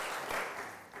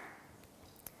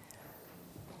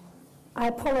I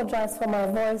apologize for my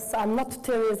voice. I'm not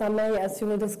Theresa May, as you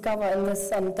will discover in this,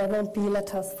 and there won't be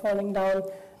letters falling down.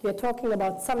 We are talking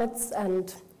about summits,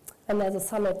 and as a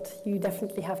summit, you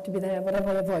definitely have to be there,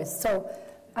 whatever your voice. So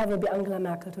I will be Angela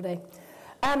Merkel today.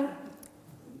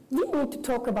 We need to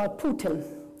talk about Putin.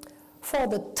 For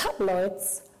the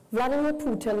tabloids, Vladimir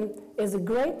Putin is a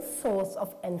great source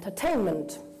of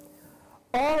entertainment.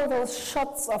 All those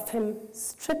shots of him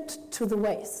stripped to the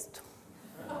waist.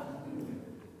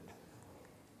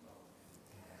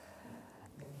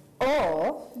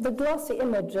 Or the glossy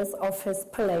images of his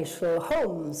palatial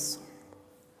homes.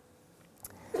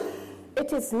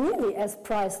 It is nearly as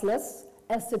priceless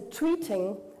as the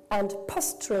tweeting and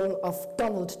posturing of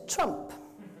Donald Trump.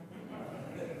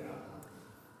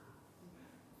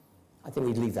 I think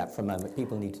we'd leave that for a moment.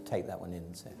 People need to take that one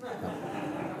in. So.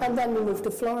 And then we move to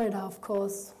Florida, of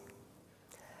course.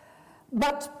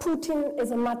 But Putin is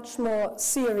a much more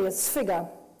serious figure.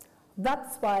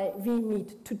 That's why we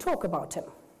need to talk about him.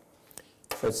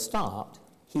 For a start,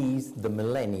 he's the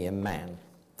Millennium Man,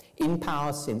 in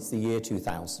power since the year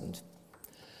 2000.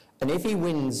 And if he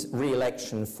wins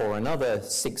re-election for another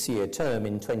 6-year term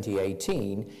in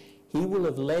 2018, he will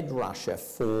have led Russia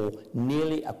for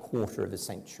nearly a quarter of a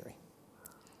century.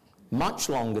 Much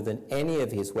longer than any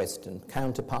of his Western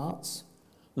counterparts,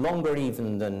 longer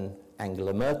even than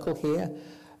Angela Merkel here,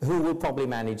 who will probably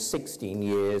manage 16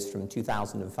 years from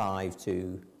 2005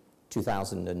 to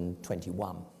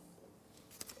 2021.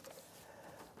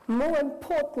 More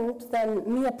important than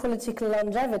mere political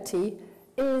longevity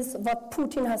is what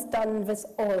Putin has done with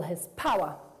all his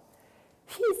power.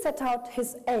 He set out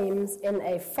his aims in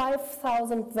a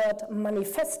 5,000-word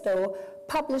manifesto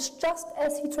published just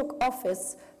as he took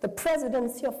office, the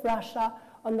presidency of Russia,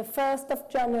 on the 1st of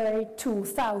January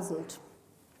 2000.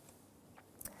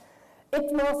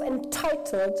 It was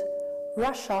entitled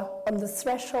Russia on the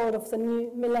Threshold of the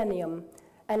New Millennium,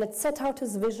 and it set out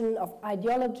his vision of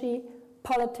ideology,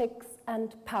 politics,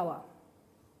 and power.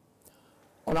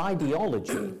 On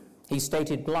ideology, he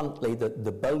stated bluntly that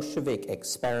the Bolshevik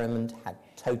experiment had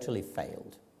totally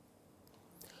failed.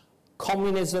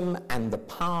 Communism and the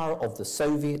power of the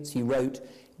Soviets, he wrote,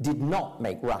 did not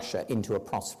make Russia into a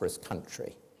prosperous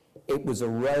country. It was a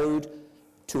road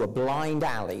to a blind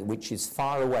alley which is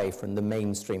far away from the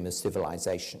mainstream of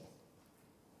civilization.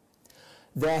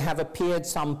 There have appeared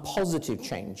some positive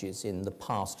changes in the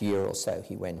past year or so,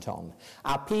 he went on.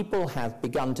 Our people have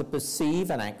begun to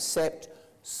perceive and accept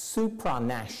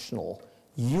supranational,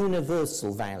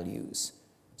 universal values,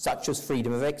 such as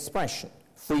freedom of expression,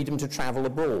 freedom to travel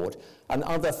abroad, and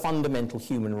other fundamental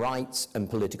human rights and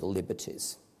political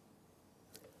liberties.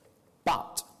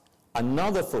 But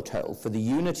another foothold for the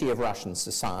unity of Russian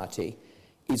society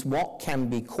is what can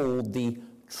be called the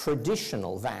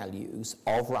traditional values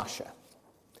of Russia.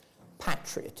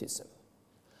 Patriotism,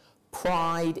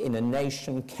 pride in a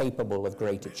nation capable of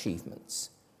great achievements,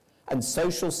 and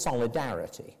social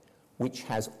solidarity, which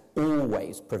has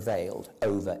always prevailed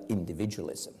over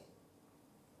individualism.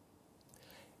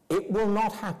 It will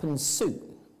not happen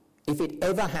soon, if it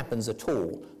ever happens at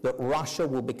all, that Russia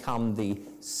will become the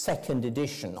second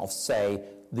edition of, say,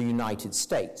 the United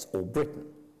States or Britain,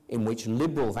 in which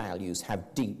liberal values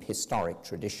have deep historic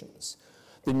traditions.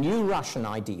 The new Russian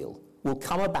ideal will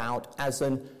come about as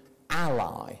an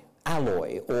alloy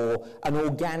or an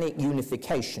organic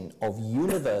unification of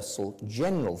universal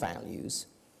general values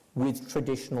with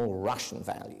traditional Russian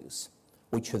values,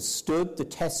 which have stood the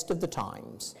test of the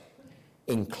times,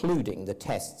 including the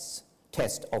test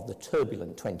of the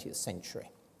turbulent 20th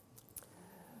century.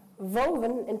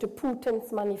 Woven into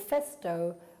Putin's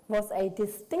manifesto was a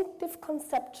distinctive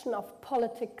conception of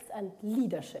politics and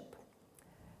leadership.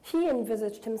 He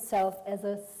envisaged himself as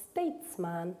a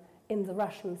statesman in the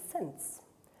Russian sense,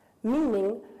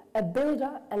 meaning a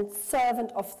builder and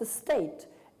servant of the state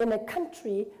in a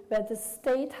country where the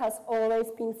state has always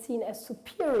been seen as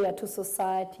superior to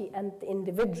society and the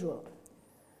individual.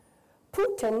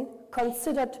 Putin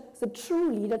considered the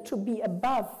true leader to be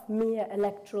above mere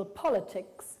electoral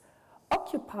politics,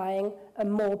 occupying a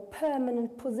more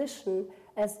permanent position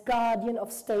as guardian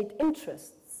of state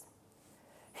interests.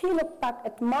 He looked back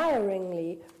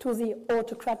admiringly to the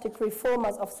autocratic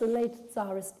reformers of the late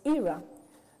Tsarist era,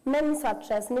 men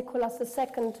such as Nicholas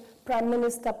II, Prime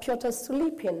Minister Pyotr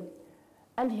Stolypin,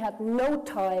 and he had no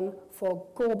time for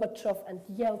Gorbachev and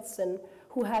Yeltsin,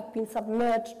 who had been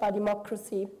submerged by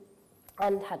democracy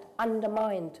and had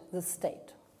undermined the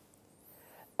state.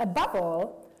 Above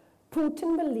all,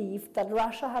 Putin believed that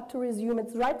Russia had to resume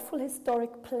its rightful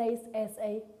historic place as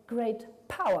a great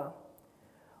power.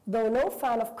 Though no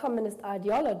fan of communist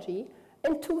ideology,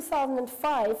 In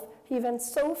 2005, he went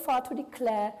so far to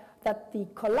declare that the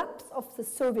collapse of the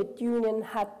Soviet Union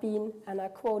had been, and I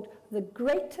quote, the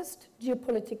greatest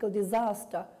geopolitical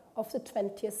disaster of the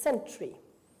 20th century.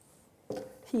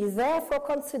 He therefore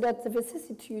considered the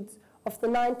vicissitudes of the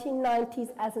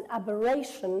 1990s as an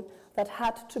aberration that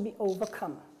had to be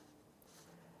overcome.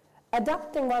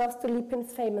 Adapting one of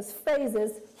Stolypin's famous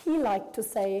phrases, he liked to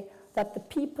say that the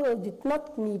people did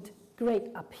not need great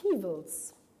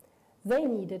upheavals. They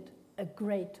needed a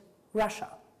great Russia,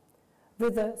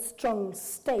 with a strong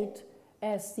state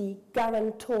as the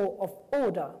guarantor of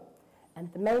order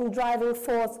and the main driving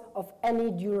force of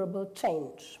any durable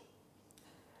change.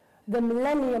 The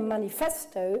Millennium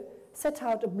Manifesto set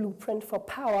out a blueprint for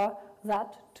power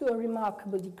that, to a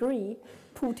remarkable degree,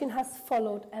 Putin has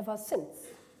followed ever since.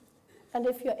 And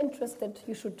if you're interested,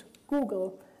 you should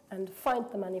Google and find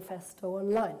the manifesto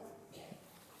online.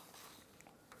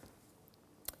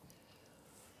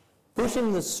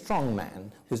 Putin, the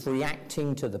strongman, was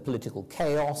reacting to the political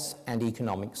chaos and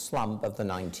economic slump of the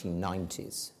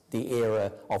 1990s, the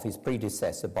era of his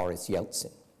predecessor Boris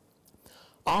Yeltsin.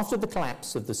 After the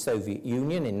collapse of the Soviet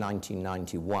Union in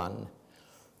 1991,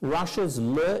 Russia's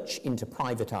lurch into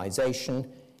privatization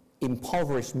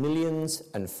impoverished millions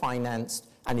and financed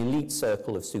an elite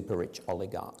circle of super-rich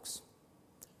oligarchs.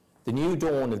 The new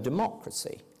dawn of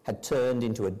democracy had turned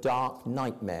into a dark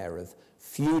nightmare of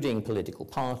feuding political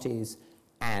parties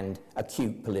and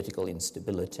acute political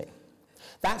instability.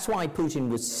 That's why Putin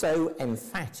was so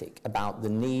emphatic about the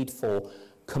need for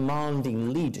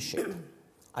commanding leadership,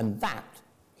 and that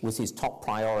was his top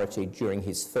priority during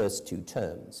his first two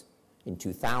terms, in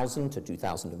 2000 to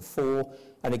 2004,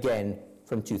 and again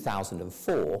from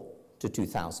 2004 to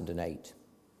 2008.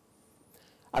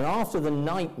 And after the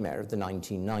nightmare of the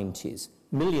 1990s,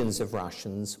 millions of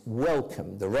Russians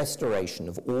welcomed the restoration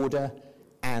of order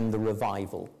and the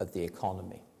revival of the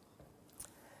economy.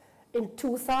 In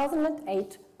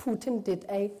 2008, Putin did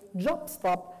a job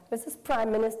swap with his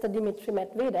Prime Minister Dmitry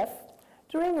Medvedev,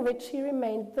 during which he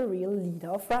remained the real leader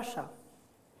of Russia.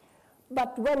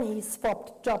 But when he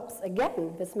swapped jobs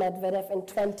again with Medvedev in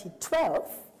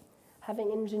 2012,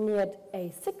 having engineered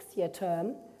a 6-year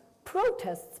term,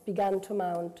 protests began to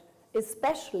mount,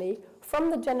 especially from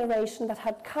the generation that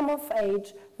had come of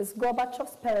age with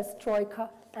Gorbachev's perestroika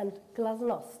and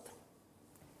glasnost.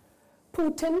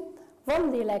 Putin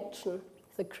won the election,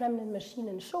 the Kremlin machine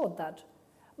ensured that,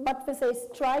 but with a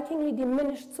strikingly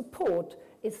diminished support,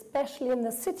 especially in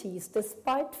the cities,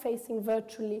 despite facing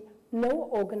virtually no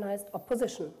organized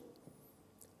opposition.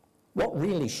 What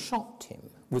really shocked him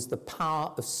was the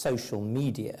power of social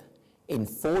media in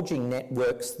forging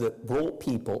networks that brought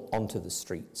people onto the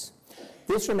streets.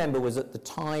 This, remember, was at the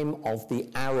time of the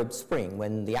Arab Spring,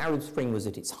 when the Arab Spring was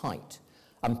at its height,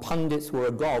 and pundits were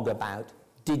agog about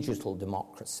digital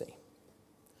democracy.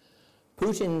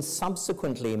 Putin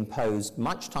subsequently imposed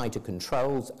much tighter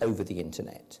controls over the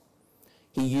internet.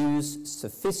 He used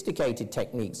sophisticated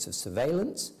techniques of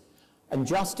surveillance and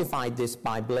justified this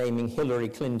by blaming Hillary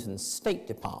Clinton's State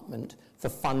Department for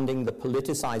funding the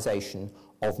politicization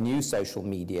of new social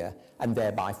media and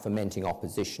thereby fomenting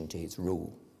opposition to his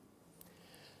rule.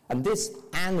 And this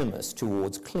animus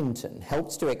towards Clinton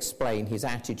helps to explain his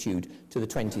attitude to the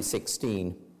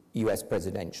 2016 US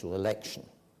presidential election.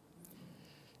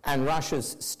 And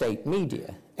Russia's state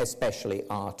media, especially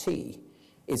RT,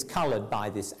 is colored by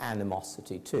this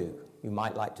animosity too. You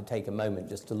might like to take a moment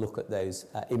just to look at those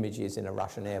images in a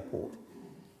Russian airport.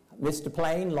 Mr.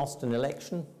 Plane lost an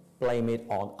election, blame it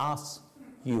on us,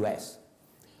 US.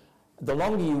 The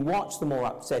longer you watch, the more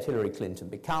upset Hillary Clinton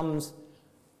becomes.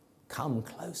 Come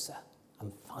closer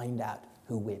and find out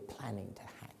who we're planning to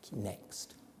hack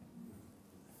next.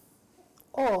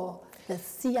 Or the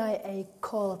CIA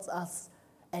calls us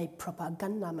a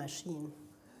propaganda machine.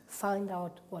 Find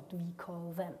out what we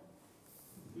call them.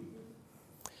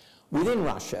 Within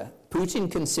Russia, Putin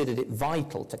considered it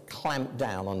vital to clamp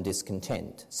down on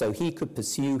discontent so he could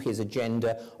pursue his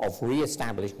agenda of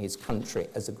re-establishing his country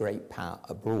as a great power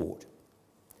abroad.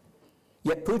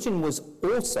 Yet Putin was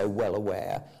also well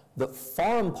aware that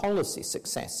foreign policy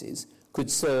successes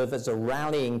could serve as a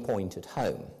rallying point at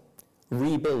home,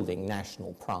 rebuilding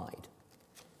national pride.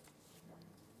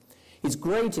 His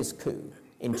greatest coup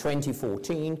in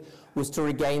 2014 was to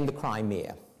regain the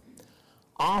Crimea,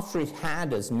 after it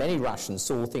had, as many Russians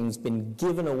saw things, been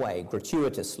given away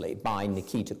gratuitously by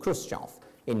Nikita Khrushchev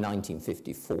in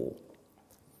 1954.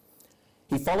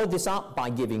 He followed this up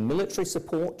by giving military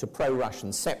support to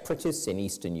pro-Russian separatists in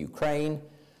eastern Ukraine,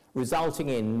 resulting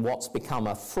in what's become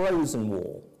a frozen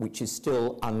war, which is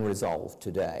still unresolved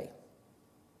today.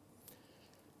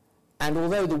 And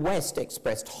although the West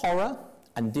expressed horror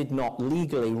and did not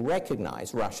legally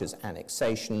recognize Russia's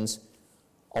annexations,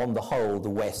 on the whole, the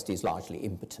West is largely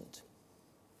impotent.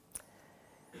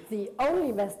 The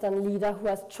only Western leader who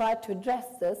has tried to address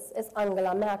this is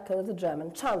Angela Merkel, the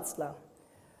German Chancellor.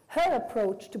 Her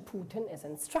approach to Putin is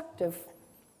instructive,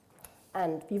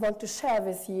 and we want to share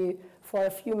with you for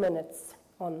a few minutes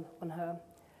on her.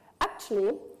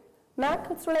 Actually,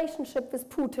 Merkel's relationship with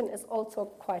Putin is also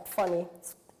quite funny,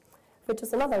 which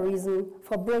is another reason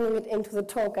for bringing it into the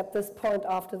talk at this point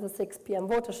after the 6 p.m.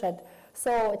 watershed,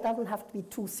 so it doesn't have to be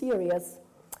too serious.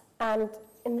 And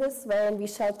in this vein, we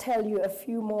shall tell you a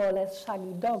few more or less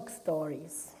shaggy dog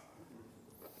stories.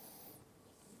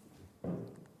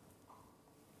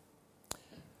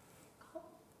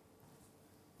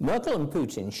 Merkel and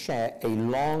Putin share a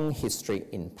long history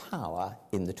in power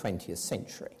in the 20th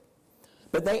century,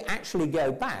 but they actually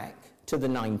go back to the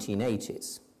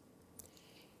 1980s.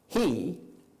 He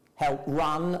helped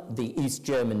run the East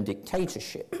German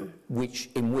dictatorship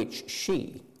in which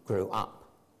she grew up.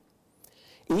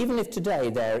 Even if today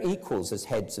they are equals as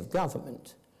heads of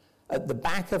government, at the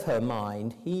back of her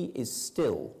mind, he is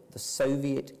still the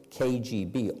Soviet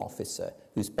KGB officer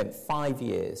who spent 5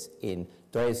 years in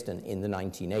Dresden in the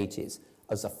 1980s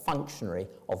as a functionary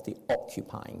of the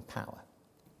occupying power.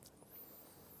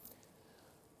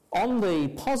 On the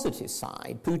positive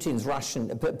side,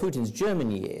 Putin's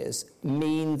German years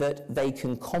mean that they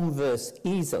can converse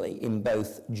easily in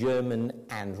both German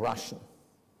and Russian,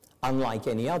 unlike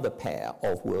any other pair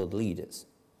of world leaders.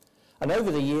 And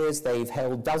over the years, they've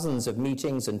held dozens of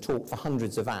meetings and talked for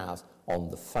hundreds of hours on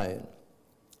the phone.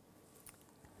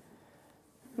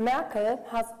 Merkel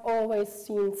has always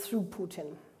seen through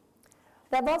Putin.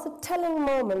 There was a telling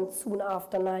moment soon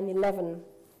after 9/11,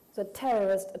 the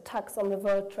terrorist attacks on the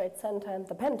World Trade Center and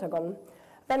the Pentagon,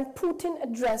 when Putin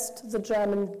addressed the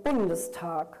German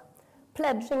Bundestag,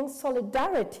 pledging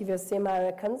solidarity with the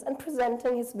Americans and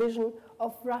presenting his vision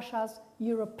of Russia's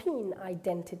European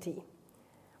identity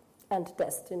and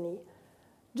destiny.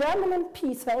 German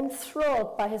MPs were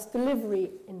enthralled by his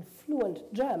delivery in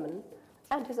fluent German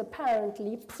and his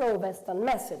apparently pro-Western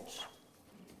message.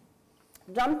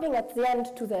 Jumping at the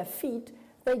end to their feet,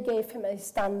 they gave him a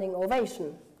standing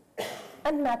ovation.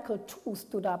 And Merkel too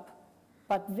stood up,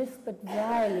 but whispered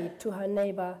wryly to her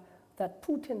neighbor that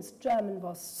Putin's German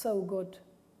was so good,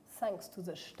 thanks to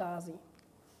the Stasi.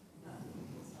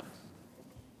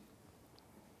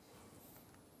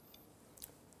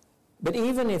 But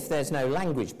even if there's no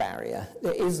language barrier,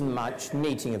 there isn't much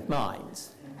meeting of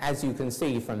minds, as you can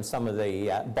see from some of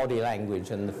the body language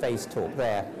and the face talk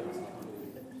there.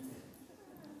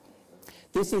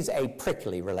 This is a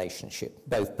prickly relationship,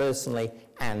 both personally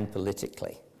and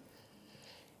politically.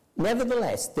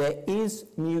 Nevertheless, there is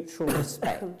mutual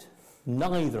respect.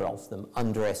 Neither of them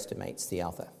underestimates the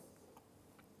other.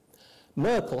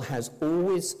 Merkel has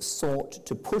always sought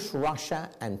to push Russia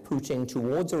and Putin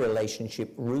towards a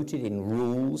relationship rooted in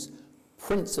rules,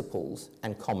 principles,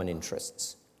 and common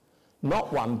interests,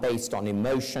 not one based on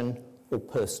emotion or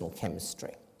personal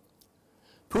chemistry.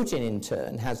 Putin, in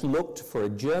turn, has looked for a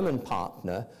German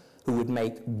partner who would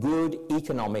make good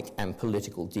economic and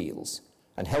political deals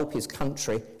and help his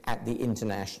country at the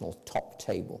international top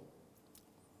table.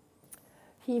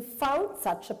 He found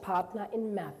such a partner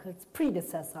in Merkel's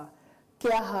predecessor,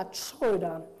 Gerhard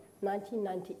Schröder,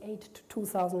 1998 to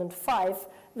 2005,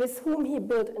 with whom he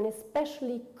built an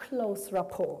especially close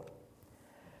rapport.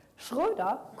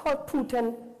 Schröder called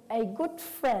Putin a good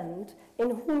friend in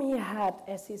whom he had,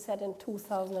 as he said in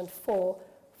 2004,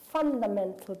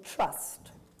 fundamental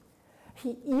trust.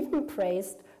 He even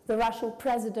praised the Russian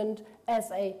president as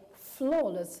a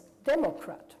flawless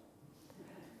democrat.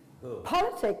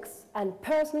 Politics and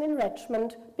personal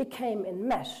enrichment became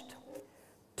enmeshed.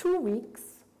 2 weeks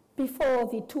before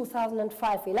the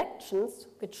 2005 elections,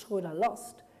 which Schröder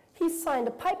lost, he signed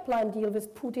a pipeline deal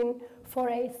with Putin for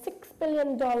a $6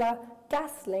 billion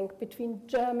gas link between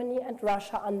Germany and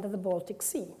Russia under the Baltic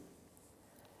Sea.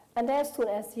 And as soon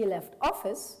as he left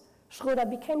office, Schröder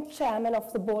became chairman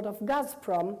of the board of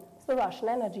Gazprom, the Russian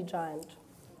energy giant.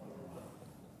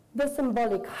 The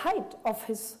symbolic height of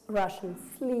his Russian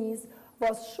sleaze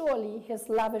was surely his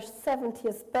lavish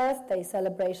 70th birthday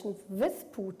celebrations with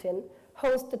Putin,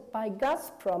 hosted by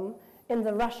Gazprom in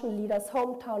the Russian leader's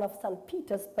hometown of St.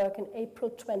 Petersburg in April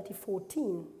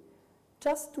 2014,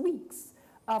 just weeks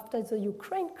after the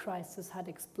Ukraine crisis had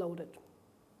exploded.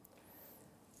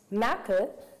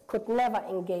 Merkel could never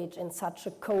engage in such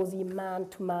a cozy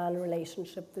man-to-man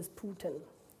relationship with Putin.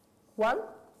 1,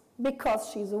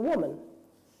 because she's a woman.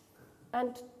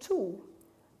 And 2,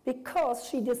 because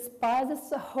she despises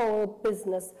the whole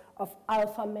business of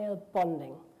alpha male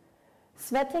bonding,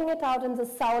 sweating it out in the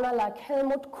sauna like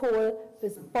Helmut Kohl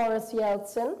with Boris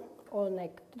Yeltsin, all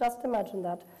naked, just imagine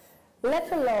that,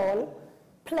 let alone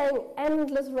playing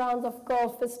endless rounds of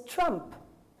golf with Trump.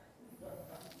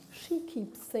 She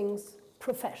keeps things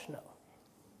professional.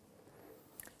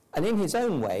 And in his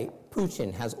own way,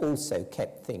 Putin has also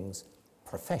kept things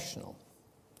professional.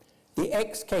 The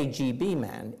ex-KGB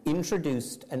man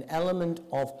introduced an element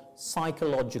of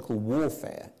psychological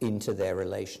warfare into their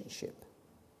relationship.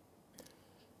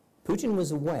 Putin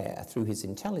was aware through his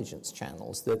intelligence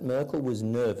channels that Merkel was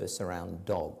nervous around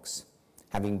dogs,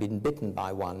 having been bitten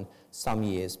by one some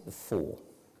years before.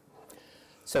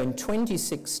 So in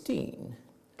 2016,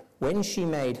 when she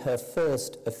made her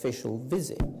first official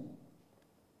visit,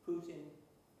 Putin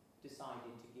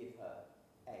decided to give her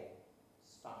a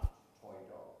stuffed toy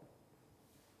dog,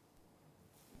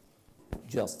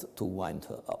 just to wind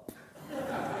her up.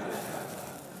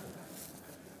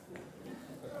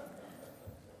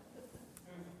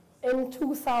 In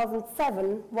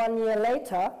 2007, 1 year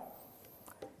later,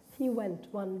 he went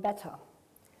one better.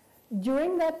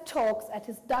 During their talks at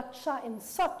his dacha in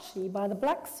Sochi by the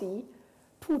Black Sea,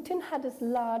 Putin had his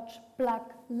large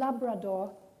black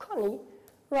Labrador, Connie,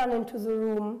 run into the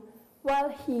room while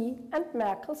he and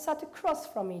Merkel sat across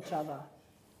from each other.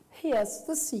 Here's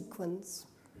the sequence.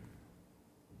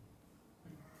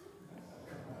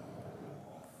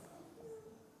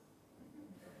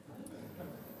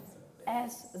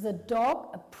 As the dog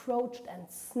approached and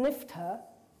sniffed her,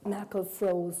 Merkel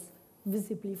froze,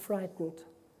 visibly frightened.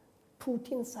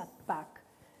 Putin sat back,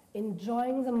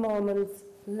 enjoying the moments,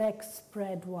 legs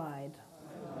spread wide.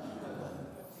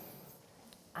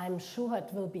 "I'm sure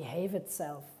it will behave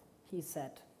itself," he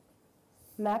said.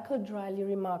 Merkel dryly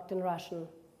remarked in Russian,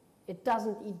 "It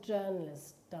doesn't eat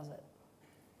journalists, does it?"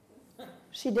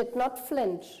 She did not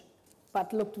flinch,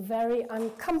 but looked very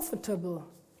uncomfortable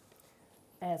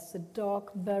as the dog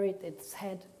buried its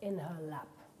head in her lap.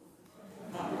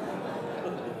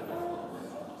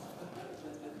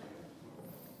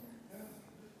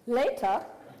 Later,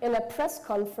 in a press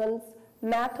conference,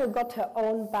 Merkel got her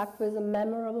own back with a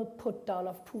memorable put-down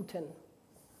of Putin.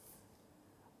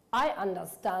 "I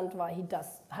understand why he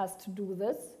has to do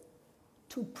this,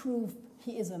 to prove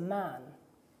he is a man.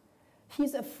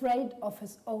 He's afraid of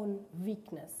his own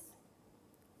weakness.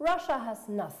 Russia has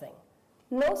nothing,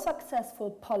 no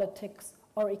successful politics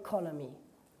or economy.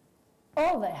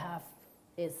 All they have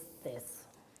is this."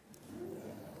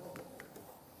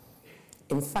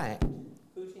 In fact,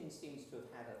 Putin seems to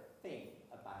have had a thing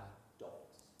about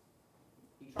dogs.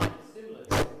 He tried a similar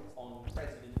trick on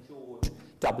President George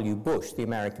W. Bush, the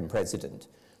American president,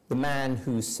 the man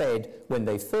who said when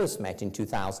they first met in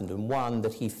 2001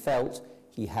 that he felt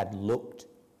he had looked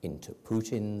into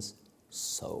Putin's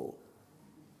soul.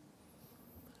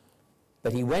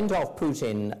 But he went off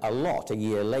Putin a lot a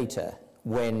year later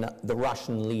when the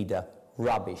Russian leader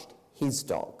rubbished his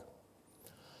dog.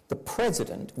 The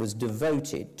president was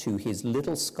devoted to his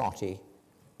little Scottie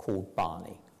called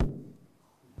Barney.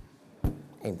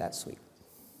 Ain't that sweet?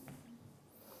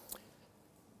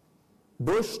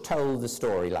 Bush told the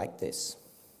story like this.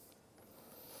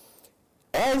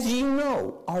 "As you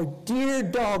know, our dear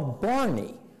dog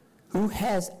Barney, who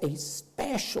has a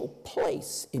special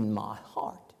place in my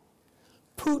heart,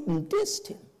 Putin dissed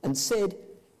him and said,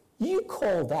 'You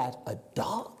call that a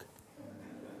dog?'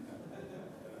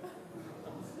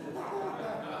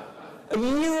 A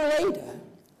year later,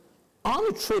 on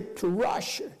a trip to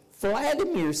Russia,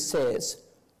 Vladimir says,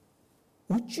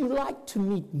 'Would you like to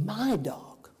meet my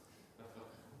dog?'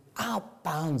 Out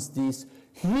bounds this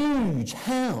huge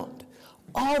hound,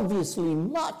 obviously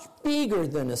much bigger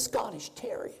than a Scottish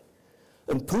Terrier.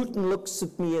 And Putin looks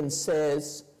at me and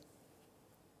says,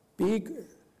 'Bigger,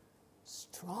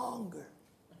 stronger,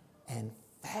 and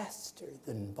faster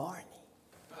than Barney.'"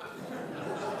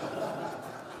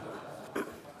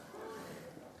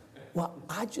 Well,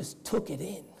 I just took it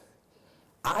in.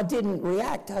 I didn't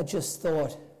react. I just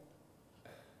thought,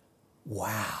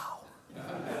 wow.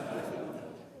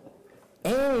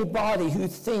 Anybody who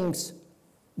thinks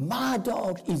my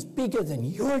dog is bigger than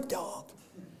your dog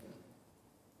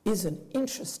is an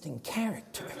interesting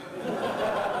character.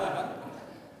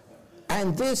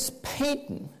 And this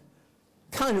painting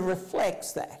kind of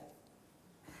reflects that.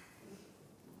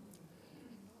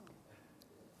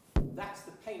 That's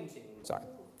the painting. Sorry.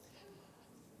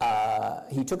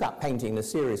 He took up painting in a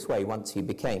serious way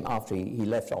after he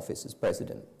left office as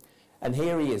president. And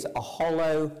here he is, a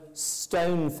hollow,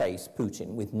 stone-faced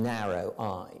Putin with narrow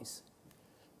eyes.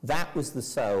 That was the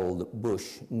soul that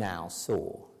Bush now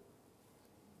saw.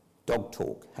 dog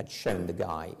talk had shown the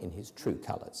guy in his true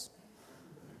colors.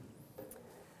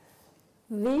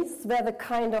 These were the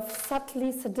kind of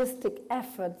subtly sadistic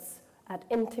efforts at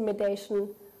intimidation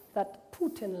that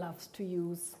Putin loves to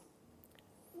use.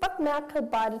 But Merkel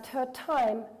bided her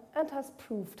time and has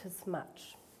proved as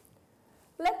much.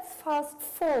 Let's fast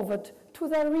forward to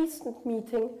their recent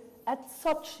meeting at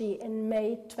Sochi in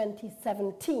May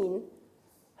 2017,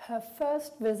 her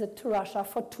first visit to Russia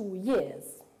for 2 years.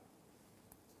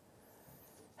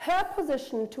 Her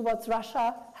position towards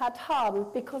Russia had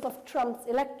hardened because of Trump's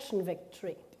election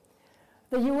victory.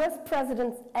 The US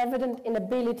president's evident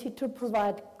inability to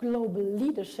provide global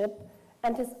leadership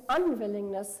and his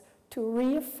unwillingness to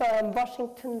reaffirm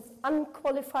Washington's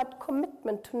unqualified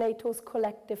commitment to NATO's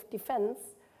collective defense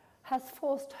has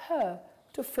forced her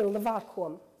to fill the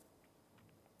vacuum.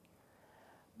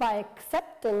 By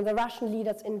accepting the Russian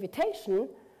leader's invitation,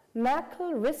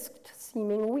 Merkel risked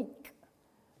seeming weak.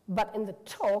 But in the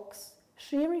talks,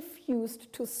 she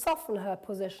refused to soften her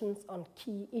positions on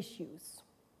key issues.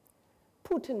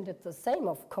 Putin did the same,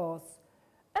 of course,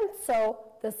 and so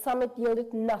the summit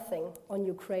yielded nothing on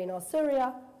Ukraine or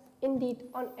Syria, indeed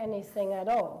on anything at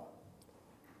all.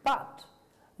 But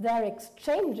their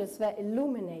exchanges were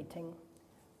illuminating,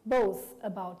 both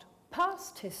about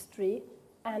past history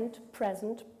and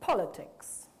present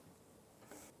politics.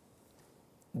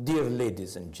 Dear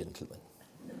ladies and gentlemen,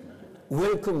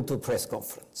 welcome to press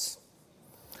conference.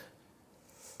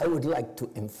 I would like to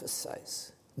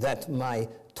emphasize that my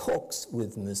talks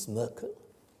with Ms. Merkel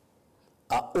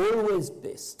are always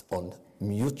based on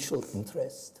mutual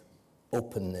interest,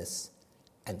 openness,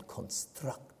 and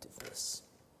constructiveness.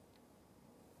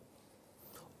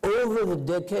 Over the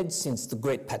decades since the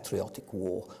Great Patriotic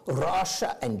War,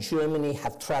 Russia and Germany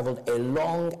have traveled a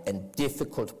long and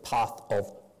difficult path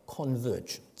of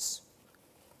convergence.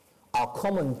 Our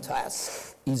common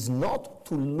task is not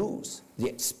to lose the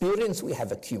experience we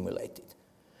have accumulated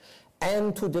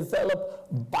and to develop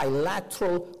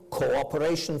bilateral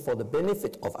cooperation for the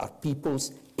benefit of our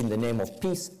peoples in the name of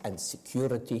peace and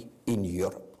security in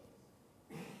Europe.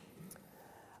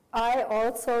 I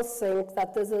also think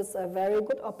that this is a very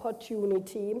good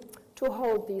opportunity to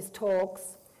hold these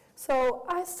talks. So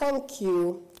I thank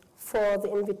you for the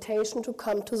invitation to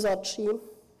come to Sochi.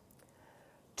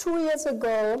 2 years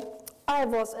ago, I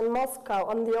was in Moscow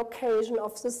on the occasion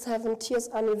of the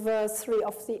 70th anniversary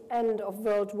of the end of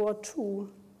World War II.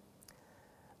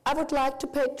 I would like to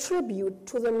pay tribute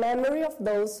to the memory of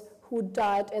those who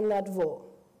died in that war.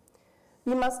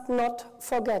 We must not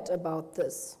forget about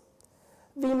this.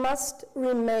 We must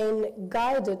remain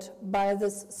guided by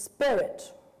this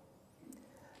spirit.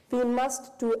 We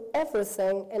must do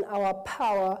everything in our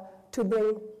power to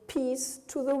bring peace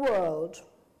to the world.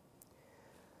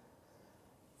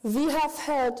 We have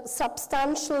held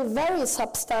very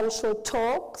substantial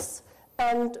talks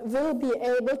and will be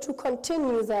able to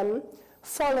continue them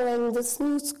following this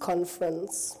news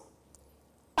conference.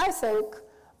 I think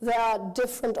there are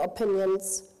different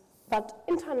opinions, but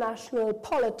international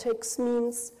politics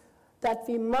means that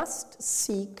we must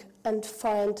seek and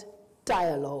find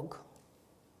dialogue.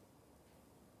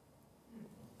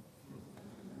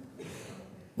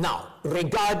 Now,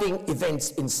 regarding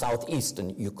events in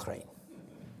southeastern Ukraine.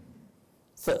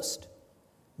 First,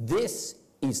 this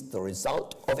is the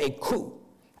result of a coup,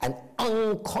 an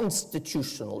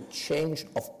unconstitutional change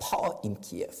of power in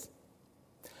Kiev.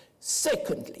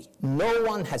 Secondly, no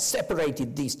one has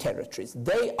separated these territories.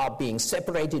 They are being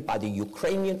separated by the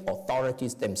Ukrainian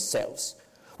authorities themselves,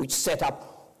 which set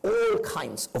up all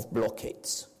kinds of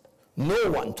blockades. No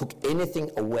one took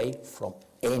anything away from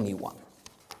anyone.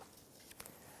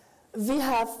 We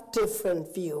have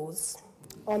different views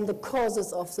on the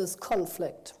causes of this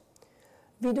conflict.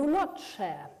 We do not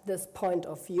share this point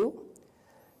of view.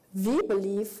 We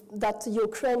believe that the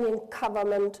Ukrainian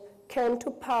government came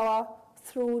to power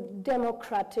through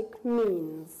democratic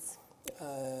means.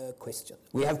 Question.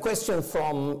 We have a question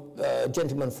from a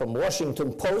gentleman from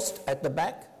Washington Post at the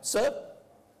back. Sir?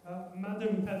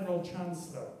 Madam Federal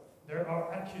Chancellor, there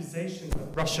are accusations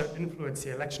that Russia influenced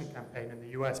the election campaign in the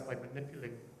US by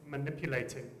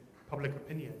manipulating public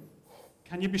opinion.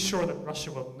 Can you be sure that Russia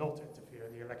will not interfere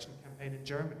in the election campaign in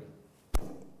Germany?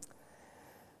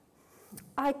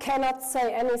 I cannot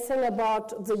say anything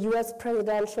about the US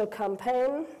presidential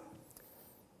campaign,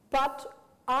 but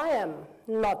I am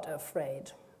not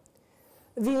afraid.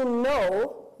 We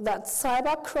know that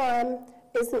cybercrime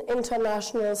is an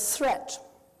international threat.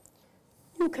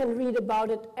 You can read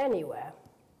about it anywhere.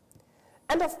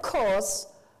 And of course,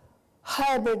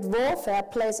 hybrid warfare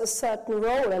plays a certain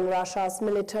role in Russia's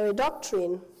military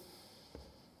doctrine.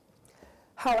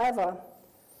 However,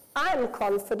 I'm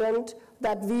confident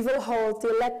that we will hold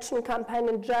the election campaign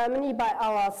in Germany by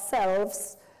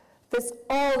ourselves, with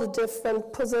all the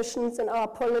different positions in our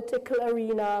political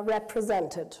arena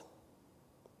represented.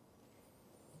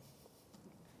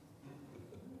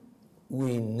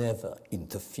 We never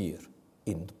interfere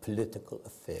in the political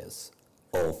affairs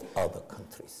of other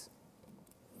countries.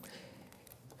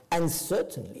 And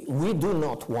certainly, we do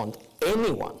not want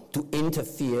anyone to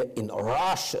interfere in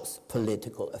Russia's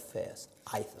political affairs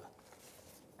either.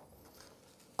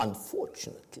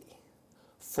 Unfortunately,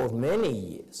 for many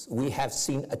years, we have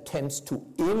seen attempts to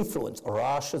influence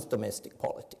Russia's domestic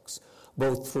politics,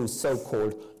 both through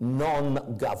so-called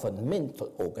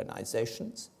non-governmental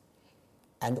organizations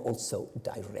and also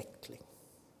directly.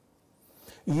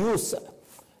 You, sir,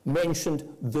 mentioned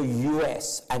the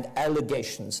US and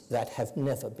allegations that have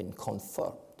never been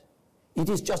confirmed. It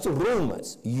is just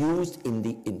rumors used in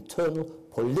the internal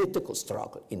political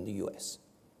struggle in the US.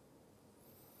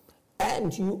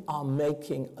 And you are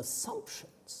making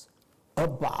assumptions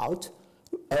about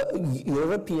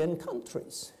European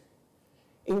countries,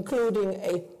 including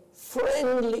a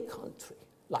friendly country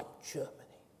like Germany.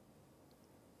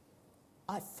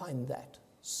 I find that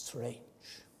strange.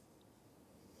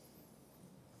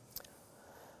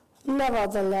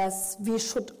 Nevertheless, we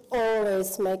should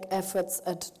always make efforts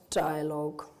at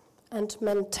dialogue and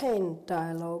maintain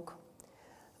dialogue.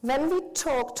 When we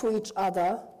talk to each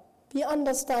other, we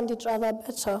understand each other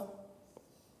better.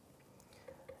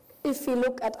 If we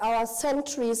look at our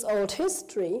centuries-old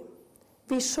history,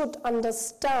 we should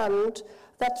understand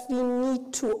that we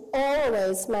need to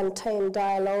always maintain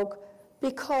dialogue,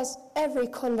 because every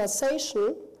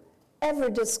conversation,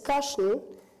 every discussion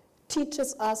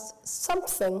teaches us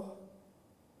something.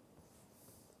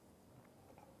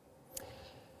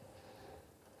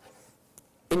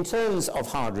 In terms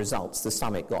of hard results, the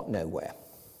summit got nowhere,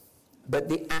 but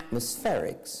the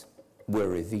atmospherics were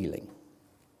revealing.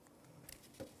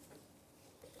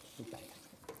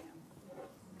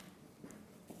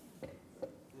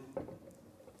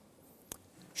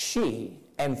 She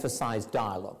emphasized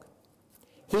dialogue.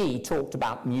 He talked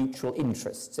about mutual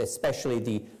interests, especially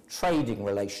the trading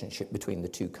relationship between the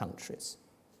two countries.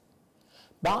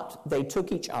 But they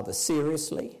took each other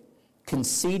seriously,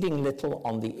 conceding little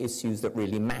on the issues that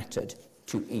really mattered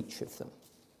to each of them.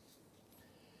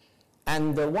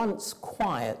 And the once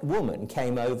quiet woman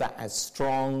came over as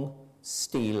strong,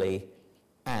 steely,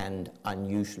 and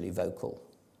unusually vocal,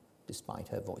 despite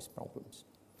her voice problems.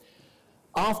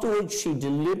 Afterwards, she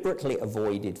deliberately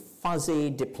avoided fuzzy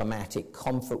diplomatic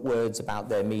comfort words about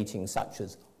their meetings, such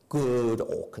as good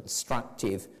or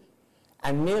constructive,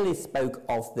 and merely spoke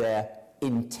of their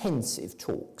intensive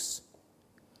talks,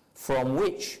 from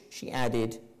which, she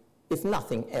added, if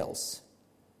nothing else,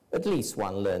 at least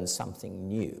one learns something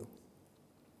new.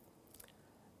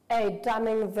 A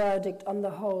damning verdict on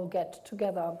the whole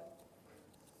get-together.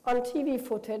 On TV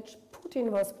footage,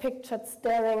 Putin was pictured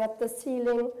staring at the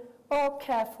ceiling or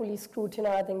carefully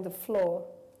scrutinizing the floor.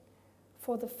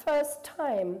 For the first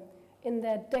time in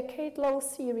their decade-long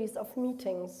series of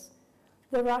meetings,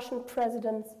 the Russian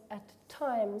presidents at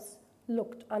times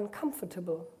looked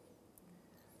uncomfortable.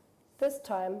 This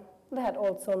time, there had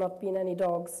also not been any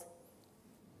dogs.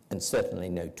 And certainly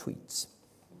no tweets.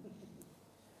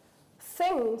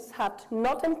 Things had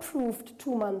not improved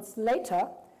 2 months later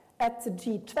at the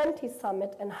G20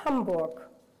 summit in Hamburg,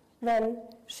 when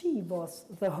she was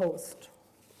the host.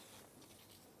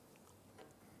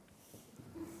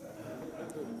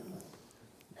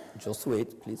 Just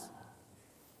wait, please.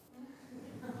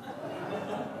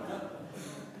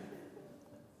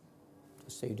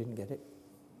 Just say you didn't get it.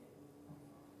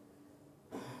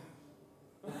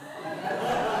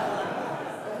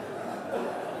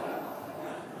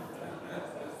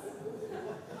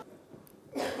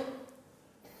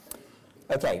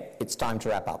 Okay, it's time to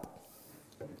wrap up.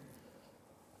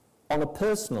 On a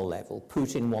personal level,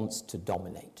 Putin wants to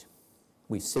dominate.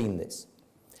 We've seen this.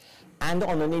 And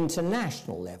on an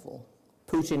international level,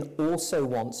 Putin also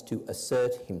wants to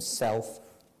assert himself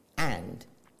and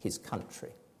his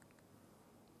country.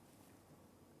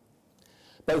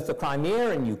 Both the Crimea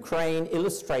and Ukraine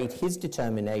illustrate his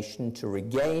determination to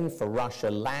regain for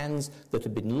Russia lands that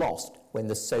had been lost when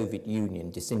the Soviet Union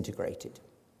disintegrated.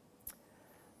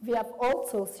 We have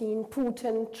also seen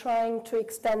Putin trying to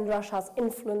extend Russia's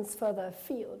influence further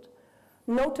afield,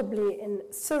 notably in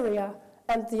Syria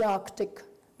and the Arctic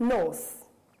North.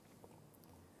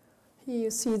 Here you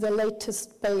see the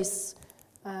latest base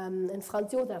in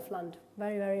Franz Josef Land,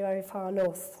 very, very, very far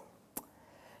north.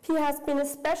 He has been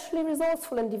especially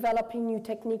resourceful in developing new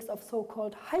techniques of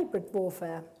so-called hybrid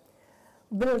warfare,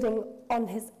 Building on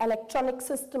his electronic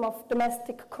system of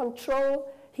domestic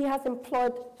control, he has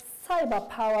employed cyber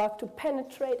power to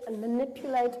penetrate and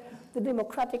manipulate the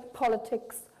democratic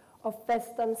politics of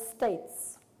Western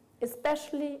states,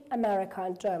 especially America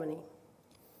and Germany.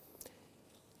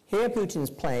 Here Putin's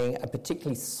playing a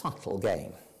particularly subtle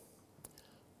game.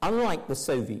 Unlike the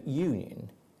Soviet Union,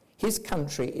 his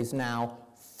country is now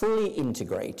fully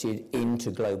integrated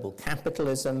into global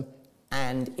capitalism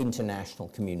and international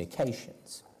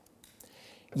communications.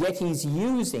 Yet he's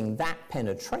using that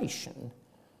penetration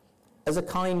as a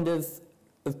kind of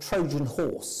Trojan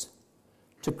horse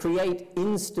to create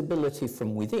instability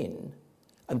from within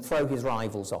and throw his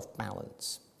rivals off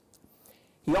balance.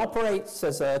 He operates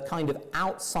as a kind of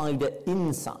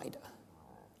outsider-insider,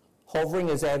 hovering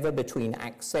as ever between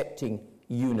accepting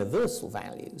universal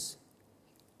values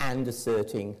and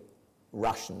asserting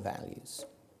Russian values.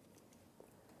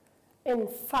 In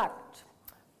fact,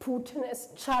 Putin is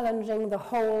challenging the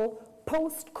whole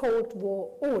post-Cold War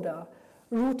order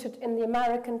rooted in the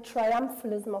American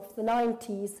triumphalism of the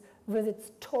 90s with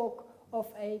its talk of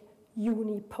a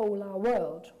unipolar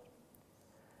world.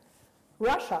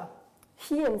 Russia,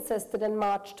 he insisted in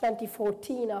March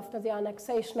 2014 after the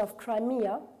annexation of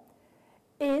Crimea,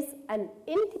 is an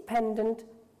independent,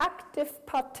 active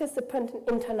participant in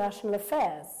international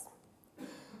affairs.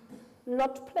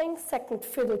 Not playing second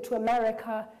fiddle to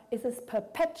America is his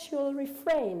perpetual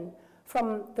refrain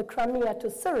from the Crimea to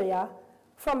Syria,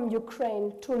 from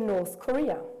Ukraine to North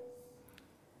Korea.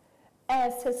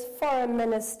 As his foreign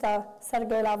minister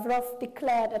Sergei Lavrov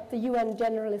declared at the UN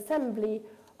General Assembly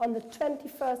on the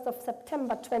 21st of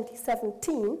September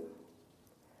 2017,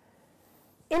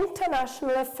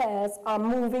 international affairs are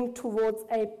moving towards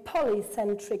a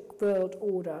polycentric world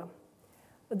order.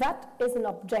 That is an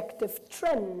objective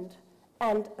trend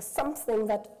and something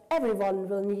that everyone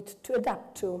will need to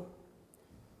adapt to,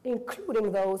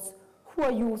 including those who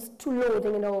are used to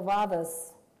lording it over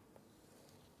others.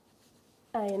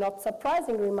 A not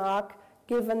surprising remark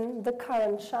given the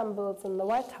current shambles in the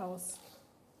White House.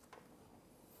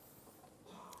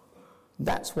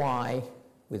 That's why,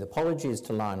 with apologies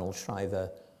to Lionel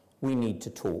Shriver, we need to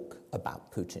talk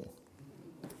about Putin.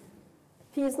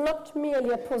 He is not merely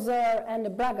a poseur and a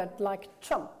braggart like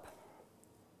Trump.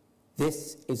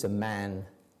 This is a man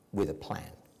with a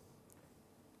plan.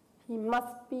 He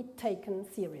must be taken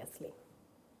seriously.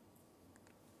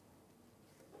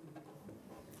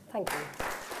 Thank you.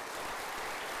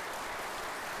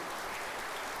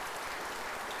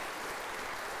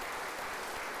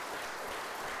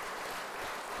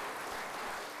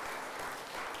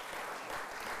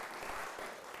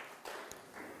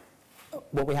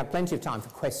 Well, we have plenty of time for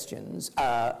questions,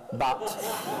 but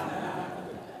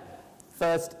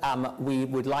first we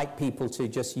would like people to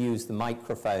just use the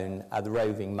microphone, the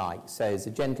roving mic. So there's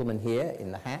a gentleman here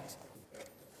in the hat.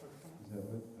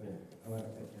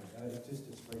 Just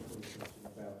a straightforward question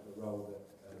about the role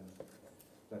that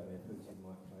Vladimir Putin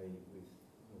might play with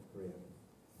North Korea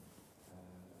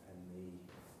and the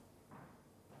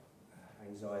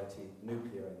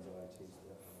nuclear anxieties that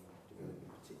are developing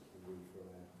particularly for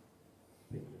our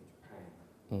people of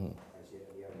Japan, as yet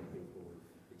the only people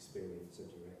who've experienced a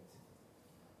direct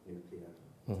nuclear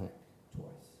attack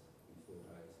twice in 4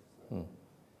 days. So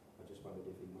I just wondered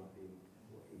if he might be,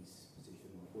 what his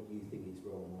position, what do you think his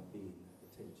role might be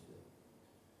potentially?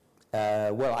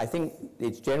 Well, I think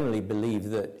it's generally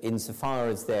believed that insofar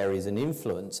as there is an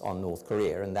influence on North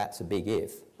Korea, and that's a big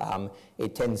if,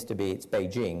 it tends to be it's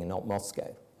Beijing and not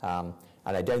Moscow. And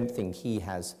I don't think he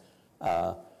has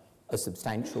a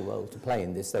substantial role to play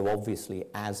in this, though obviously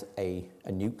as a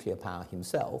nuclear power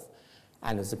himself,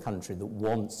 and as a country that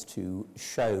wants to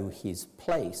show his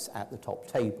place at the top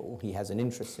table, he has an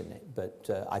interest in it. But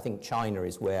I think China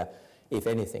is where, if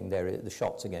anything, the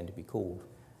shots are going to be called.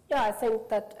 Yeah, I think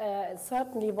that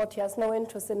certainly what he has no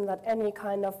interest in, that any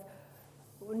kind of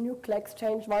nuclear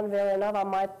exchange one way or another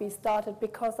might be started,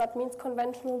 because that means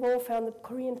conventional warfare on the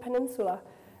Korean peninsula,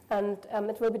 and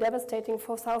it will be devastating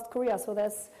for South Korea. So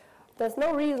there's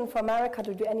no reason for America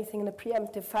to do anything in a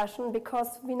preemptive fashion,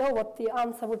 because we know what the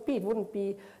answer would be. It wouldn't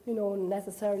be,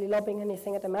 necessarily lobbing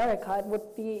anything at America. It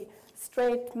would be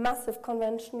straight, massive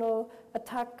conventional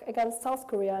attack against South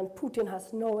Korea, and Putin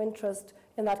has no interest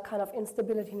in that kind of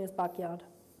instability in his backyard.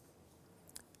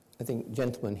 I think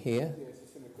gentleman here. Yeah, it's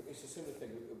a similar thing.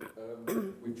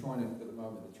 We're trying to, at the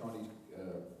moment, the Chinese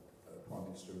Prime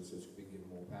Minister has been given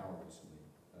more power recently,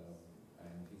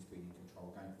 and he's been in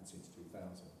control again since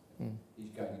 2000.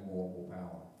 He's gaining more and more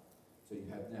power. So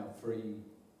you have now 3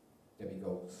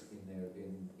 demigods in there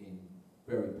in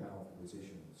very powerful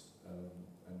positions,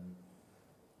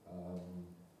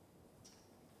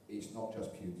 it's not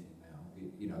just Putin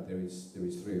now. There is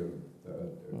three of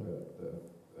them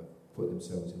that put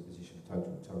themselves in a position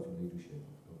of total leadership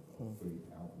of three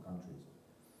powerful countries.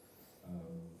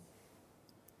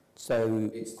 So,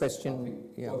 it's question?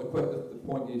 Well, the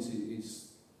point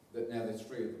is that now there's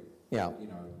three of them. Yeah.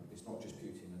 It's not just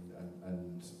Putin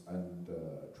and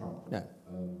Trump. No.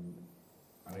 And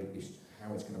it's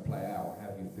how it's going to play out. How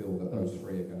do you feel that those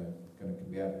three are going to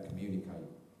be able to communicate?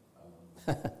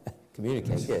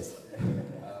 Communicate, yes.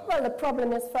 Well, the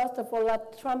problem is, first of all,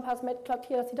 that Trump has made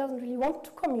clear that he doesn't really want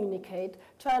to communicate.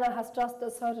 China has just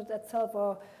asserted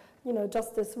itself,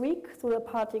 just this week through the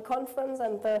party conference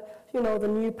and the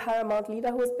new paramount leader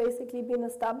who has basically been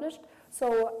established.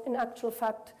 So, in actual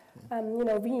fact,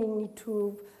 we need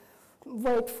to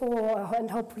wait for and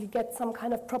hopefully get some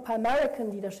kind of proper American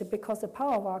leadership, because the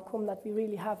power vacuum that we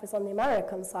really have is on the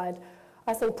American side.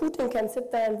 I think Putin can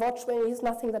sit there and watch when he's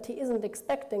nothing that he isn't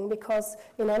expecting, because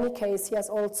in any case he has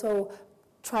also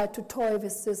tried to toy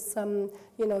with this,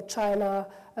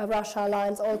 China-Russia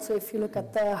alliance. Also, if you look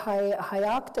at the high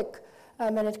Arctic,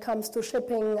 when it comes to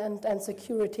shipping and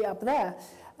security up there.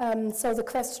 So the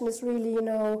question is really,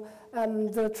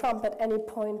 will Trump at any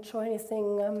point show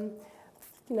anything,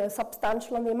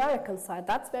 substantial on the American side?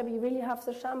 That's where we really have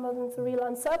the shambles and the real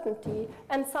uncertainty,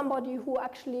 and somebody who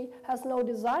actually has no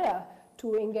desire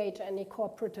to engage any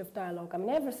cooperative dialogue. I mean,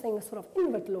 everything is sort of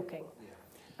inward-looking. Yeah.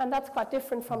 And that's quite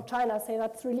different from China, say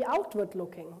that's really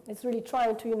outward-looking. It's really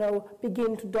trying to,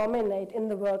 begin to dominate in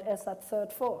the world as that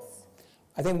third force.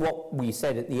 I think what we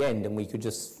said at the end, and we could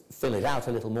just fill it out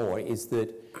a little more, is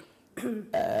that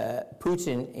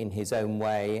Putin in his own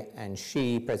way and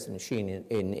President Xi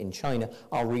in China,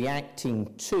 are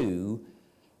reacting to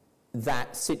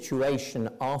that situation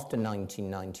after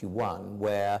 1991,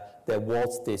 where there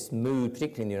was this mood,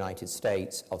 particularly in the United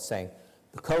States, of saying,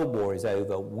 the Cold War is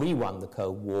over, we won the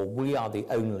Cold War, we are the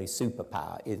only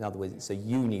superpower. In other words, it's a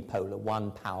unipolar,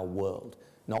 one-power world,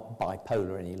 not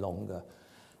bipolar any longer.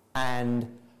 And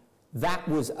that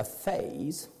was a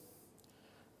phase,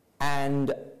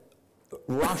 and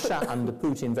Russia under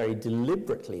Putin very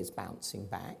deliberately is bouncing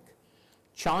back.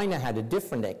 China had a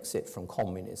different exit from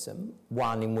communism,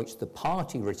 one in which the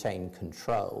party retained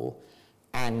control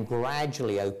and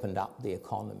gradually opened up the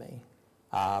economy,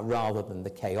 rather than the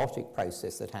chaotic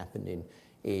process that happened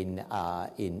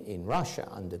in Russia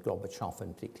under Gorbachev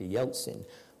and particularly Yeltsin.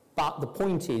 But the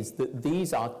point is that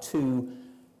these are two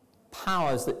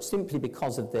powers that, simply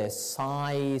because of their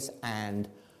size and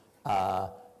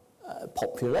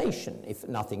population, if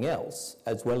nothing else,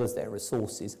 as well as their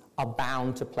resources, are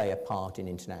bound to play a part in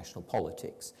international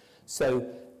politics. So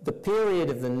the period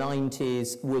of the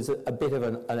 90s was a bit of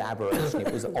an aberration.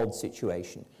 It was an odd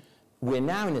situation. We're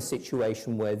now in a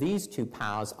situation where these two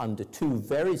powers, under two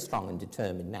very strong and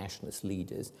determined nationalist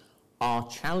leaders, are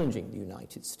challenging the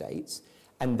United States,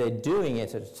 and they're doing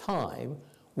it at a time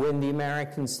when the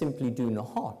Americans simply do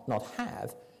not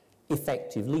have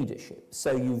effective leadership.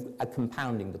 So you are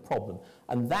compounding the problem.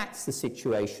 And that's the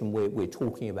situation we're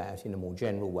talking about in a more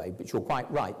general way. But you're quite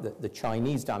right that the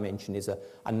Chinese dimension is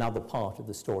another part of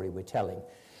the story we're telling.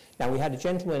 Now, we had a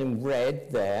gentleman in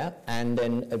red there, and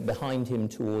then behind him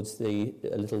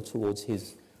a little towards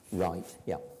his right.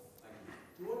 Yeah. Thank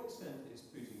you. To what extent is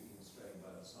Putin constrained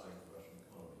by the size of the Russian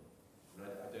economy? And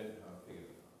I don't have a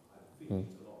figure. I think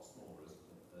it's a lot smaller, isn't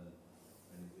it, than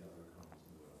many of the other economies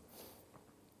in the world.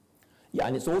 Yeah,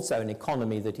 and it's also an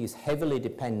economy that is heavily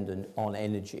dependent on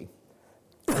energy,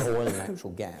 oil and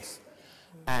natural gas.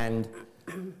 And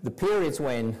the periods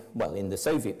when, well, in the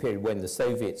Soviet period, when the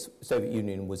Soviet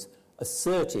Union was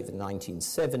assertive in the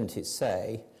 1970s,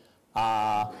 say,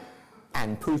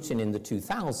 and Putin in the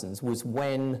 2000s, was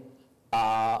when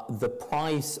the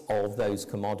price of those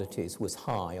commodities was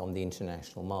high on the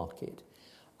international market.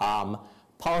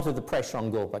 Part of the pressure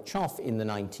on Gorbachev in the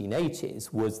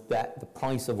 1980s was that the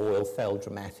price of oil fell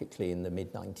dramatically in the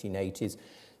mid-1980s.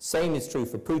 Same is true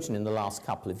for Putin in the last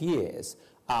couple of years.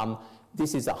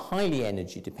 This is a highly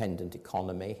energy-dependent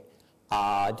economy,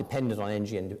 dependent on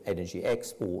energy and energy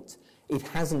exports. It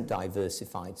hasn't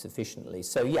diversified sufficiently.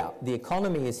 So, yeah, the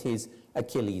economy is his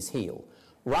Achilles heel.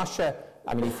 Russia,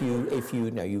 I mean, if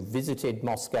you know, you visited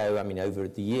Moscow, I mean, over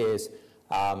the years,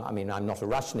 I mean, I'm not a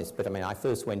Russianist, but I mean, I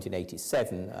first went in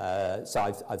 '87, so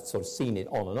I've sort of seen it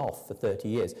on and off for 30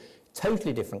 years.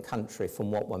 Totally different country from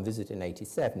what one visited in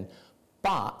 '87,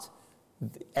 but,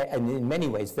 and in many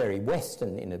ways very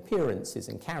Western in appearances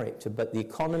and character, but the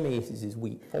economy is his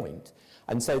weak point.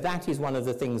 And so that is one of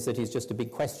the things that is just a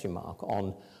big question mark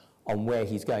on where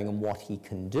he's going and what he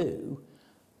can do,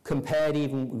 compared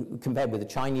with the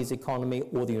Chinese economy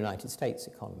or the United States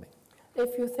economy.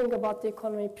 if you think about the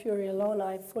economy purely alone,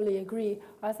 I fully agree.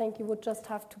 I think you would just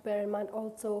have to bear in mind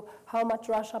also how much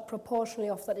Russia proportionally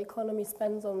of that economy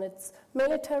spends on its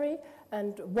military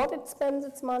and what it spends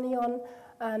its money on.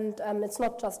 And it's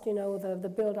not just,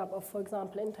 the build-up of, for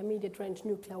example, intermediate-range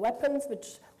nuclear weapons,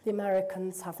 which the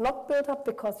Americans have not built up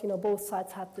because, both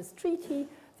sides had this treaty,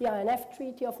 the INF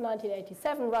Treaty of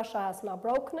 1987. Russia has now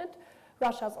broken it.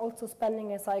 Russia is also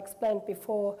spending, as I explained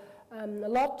before, a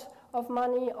lot of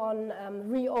money on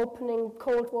reopening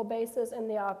Cold War bases in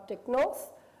the Arctic North,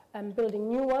 building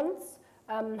new ones,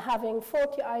 having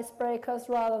 40 icebreakers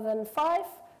rather than 5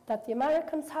 that the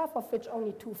Americans have, of which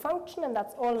only 2 function, and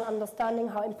that's all in understanding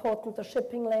how important the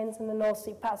shipping lanes in the North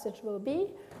Sea Passage will be.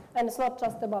 And it's not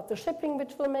just about the shipping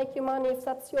which will make you money if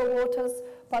that's your waters,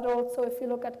 but also if you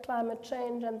look at climate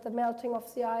change and the melting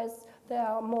of the ice, there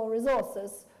are more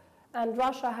resources. And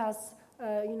Russia has,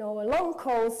 a long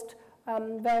coast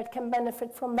where it can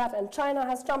benefit from that, and China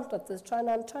has jumped at this.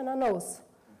 China knows.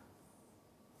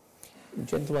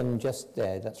 Gentleman just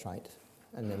there, that's right.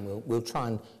 And then we'll try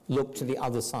and look to the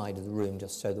other side of the room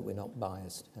just so that we're not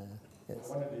biased. Yes. I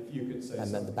wondered if you could say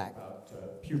something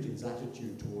about Putin's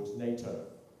attitude towards NATO,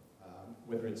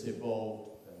 whether it's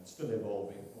evolved and still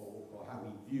evolving, or how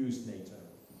he views NATO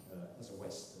as a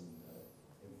Western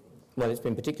influence. Well, it's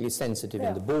been particularly sensitive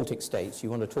in the Baltic states.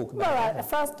 You want to talk about that?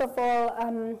 First of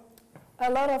all,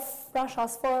 a lot of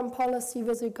Russia's foreign policy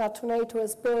with regard to NATO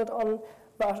is built on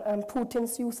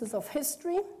Putin's uses of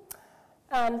history.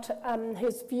 And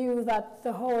his view that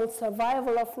the whole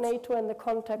survival of NATO in the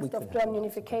context of German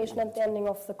unification and the ending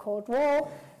of the Cold War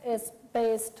is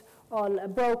based on a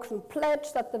broken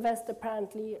pledge that the West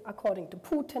apparently, according to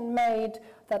Putin, made,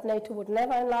 that NATO would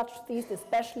never enlarge the East,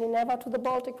 especially never to the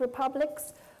Baltic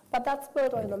republics. But that's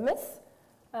built on a myth.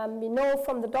 We know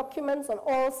from the documents on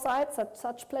all sides that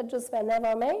such pledges were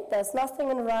never made. There's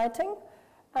nothing in writing.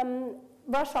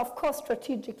 Russia, of course,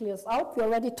 strategically is out. We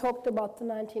already talked about the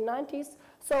 1990s.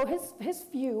 So his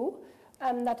view,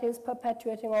 that he's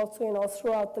perpetuating also,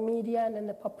 throughout the media and in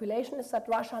the population, is that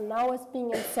Russia now is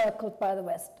being encircled by the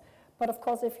West. But of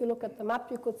course, if you look at the map,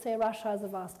 you could say Russia is a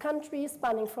vast country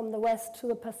spanning from the West to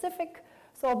the Pacific.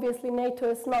 So obviously, NATO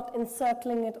is not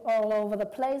encircling it all over the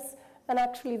place. And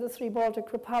actually, the 3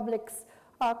 Baltic republics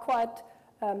are quite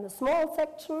a small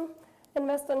section in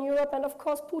Western Europe. And of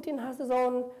course, Putin has his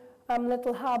own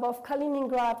little harbor of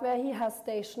Kaliningrad, where he has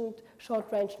stationed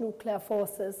short-range nuclear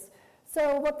forces.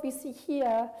 So what we see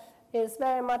here is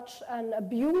very much an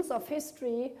abuse of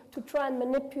history to try and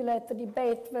manipulate the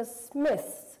debate with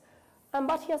myths.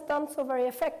 But he has done so very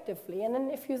effectively. And then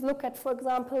if you look at, for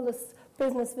example, this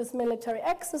business with military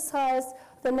exercise,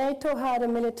 the NATO had a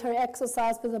military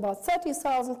exercise with about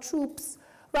 30,000 troops.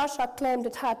 Russia claimed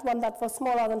it had one that was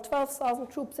smaller than 12,000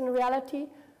 troops. In reality,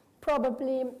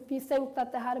 probably we think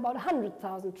that they had about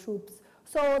 100,000 troops.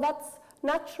 So that's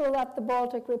natural that the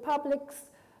Baltic republics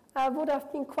would have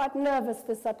been quite nervous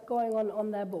with that going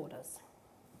on their borders.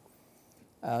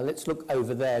 Let's look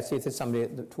over there, see if there's somebody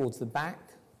towards the back.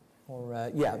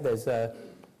 Or there's a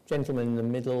gentleman in the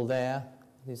middle there,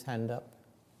 with his hand up.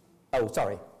 Oh,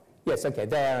 sorry. Yes, okay,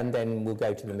 there, and then we'll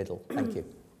go to the middle. Thank you.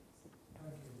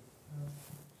 Thank you.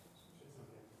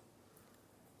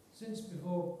 Since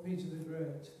before Peter the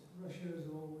Great, Russia has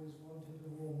always wanted a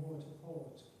warm water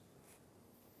port.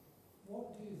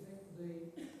 What do you think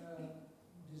the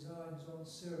designs on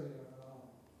Syria are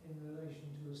in relation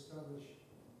to establish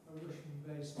a Russian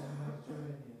base on the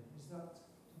Mediterranean? Is that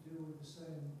to do with the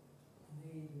same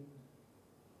need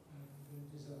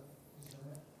and desire?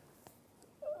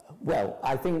 Well,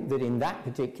 I think that in that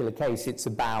particular case, it's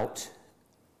about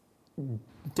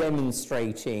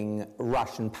demonstrating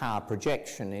Russian power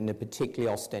projection in a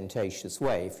particularly ostentatious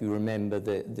way. If you remember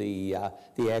the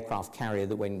aircraft carrier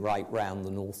that went right round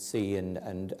the North Sea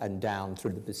and down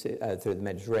through the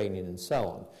Mediterranean and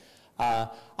so on.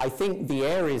 I think the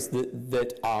areas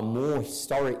that are more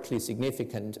historically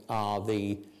significant are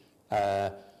the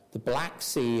Black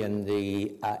Sea and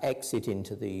the exit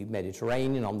into the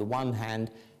Mediterranean on the one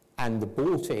hand, and the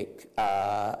Baltic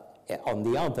on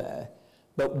the other.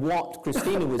 But what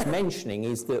Kristina was mentioning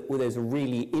is that there's a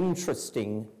really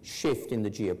interesting shift in the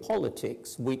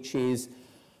geopolitics, which is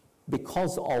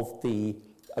because of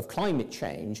climate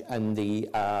change and the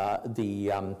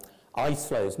ice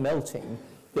floes melting.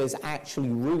 There's actually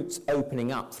routes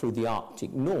opening up through the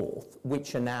Arctic North,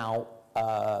 which are now,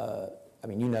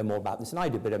 you know more about this than I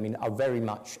do, but are very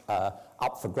much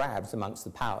up for grabs amongst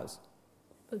the powers.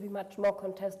 Will be much more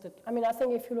contested. I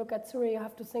think if you look at Syria, you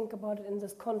have to think about it in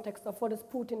this context of what is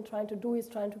Putin trying to do. He's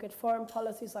trying to get foreign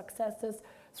policy successes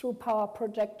through power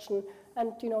projection,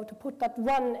 and to put that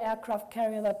one aircraft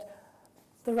carrier that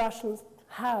the Russians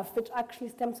have, which actually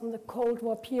stems from the Cold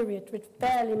War period, which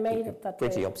barely made it that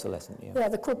pretty way. obsolescent, yeah. Yeah,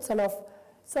 the Kutsanov.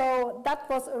 So that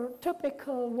was a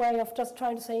typical way of just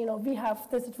trying to say, we have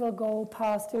this, it will go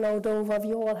past, Dover,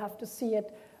 we all have to see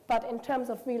it. But in terms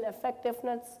of real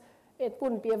effectiveness, it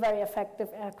wouldn't be a very effective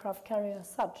aircraft carrier as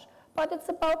such. But it's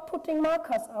about putting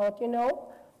markers out,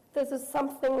 This is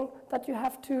something that you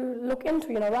have to look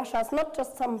into. Russia is not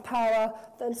just some power,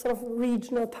 the sort of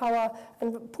regional power.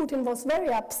 And Putin was very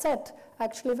upset,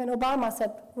 actually, when Obama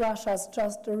said Russia is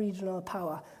just a regional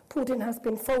power. Putin has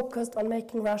been focused on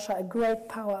making Russia a great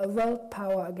power, a world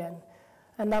power again.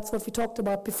 And that's what we talked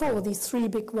about before, these three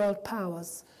big world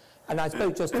powers. And I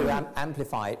suppose just to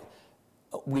amplify it,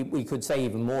 we could say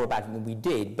even more about it than we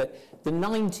did, but the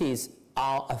 90s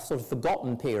are a sort of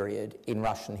forgotten period in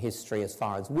Russian history as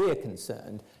far as we're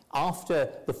concerned. After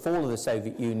the fall of the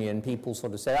Soviet Union, people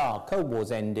sort of say, Cold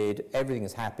War's ended,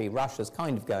 everything's happy, Russia's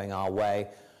kind of going our way.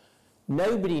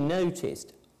 Nobody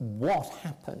noticed what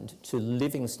happened to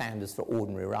living standards for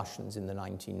ordinary Russians in the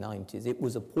 1990s. It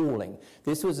was appalling.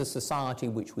 This was a society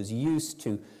which was used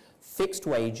to fixed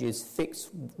wages, fixed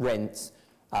rents,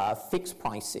 fixed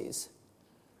prices,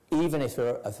 even if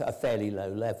at a fairly low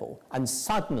level. And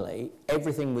suddenly,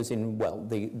 everything was in,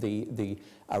 the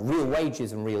real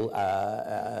wages and real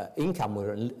income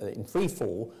were in free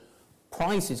fall,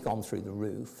 prices gone through the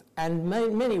roof, and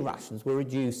many Russians were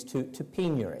reduced to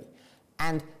penury.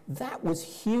 And that was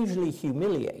hugely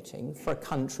humiliating for a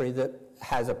country that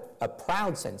has a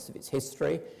proud sense of its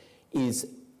history, is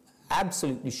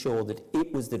absolutely sure that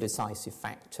it was the decisive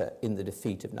factor in the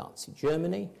defeat of Nazi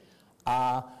Germany,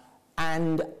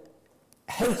 and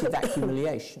hated that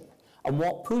humiliation. And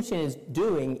what Putin is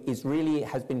doing is really,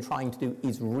 has been trying to do,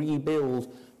 is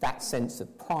rebuild that sense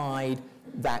of pride,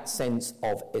 that sense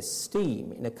of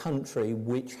esteem in a country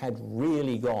which had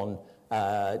really gone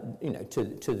to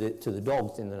the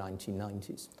dogs in the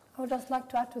 1990s. I would just like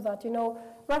to add to that,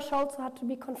 Russia also had to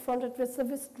be confronted with the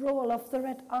withdrawal of the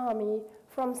Red Army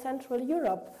from Central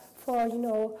Europe for,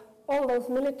 all those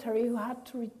military who had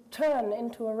to return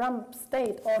into a rump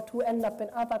state or to end up in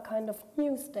other kind of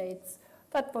new states.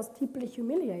 That was deeply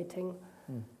humiliating.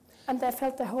 And they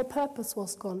felt their whole purpose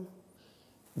was gone.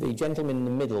 The gentleman in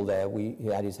the middle there, he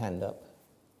had his hand up.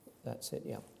 That's it,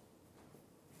 yeah.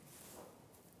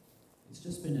 It's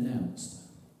just been announced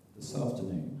this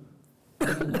afternoon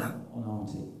on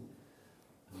Auntie.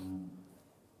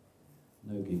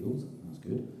 No giggles, that's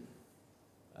good.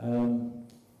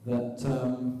 That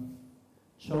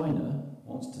China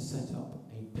wants to set up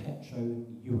a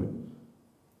petro-yuan.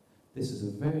 This is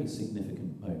a very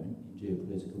significant moment in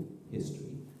geopolitical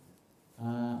history.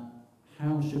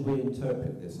 How should we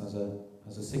interpret this as a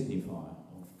signifier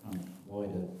of kind of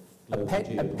wider global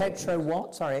geopolitics? A petro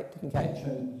what? Sorry, I didn't catch.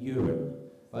 Petro-yuan.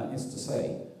 That is to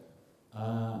say,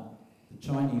 the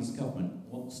Chinese government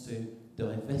wants to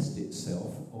divest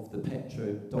itself of the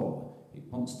petrodollar. It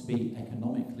wants to be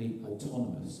economically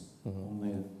autonomous on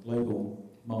the global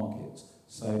markets.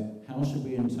 So how should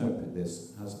we interpret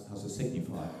this as a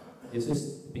signifier? Is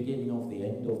this the beginning of the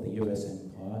end of the US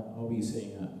empire? Are we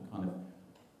seeing a kind of,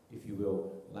 if you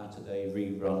will, latter-day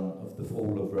rerun of the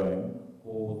fall of Rome?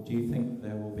 Or do you think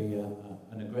there will be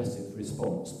an aggressive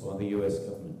response by the US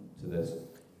government to this?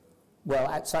 Well,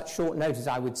 at such short notice,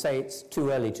 I would say it's too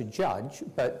early to judge,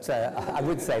 but I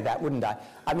would say that, wouldn't I?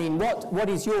 I mean, what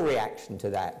is your reaction to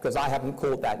that? Because I haven't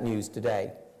caught that news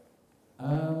today.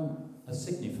 A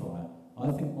signifier.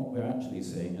 I think what we're actually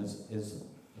seeing is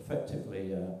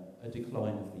effectively a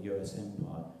decline of the US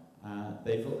empire.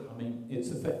 It's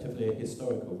effectively a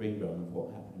historical rerun of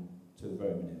what happened to the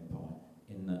Roman Empire,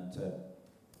 in that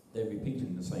they're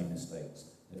repeating the same mistakes.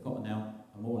 They've got now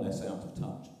a more or less out of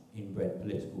touch inbred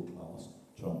political class,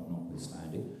 Trump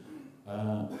notwithstanding.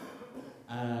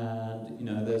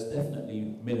 And there's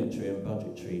definitely military and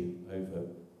budgetary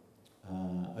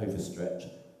overstretch.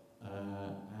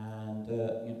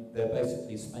 They're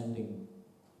basically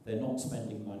they're not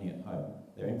spending money at home.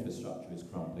 Their infrastructure is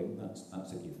crumbling,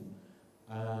 that's a given.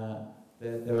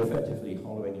 They're effectively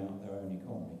hollowing out their own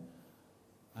economy.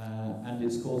 And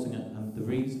it's causing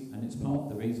and it's part of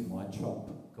the reason why Trump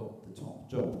got the top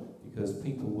job, because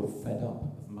people were fed up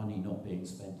of money not being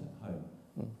spent at home.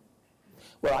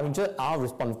 Well, I mean, I'll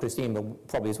respond to Kristina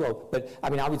probably as well, but I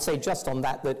mean, I would say just on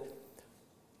that,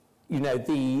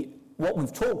 what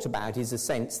we've talked about is a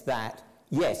sense that,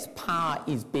 yes, power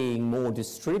is being more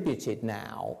distributed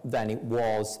now than it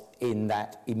was in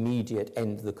that immediate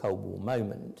end of the Cold War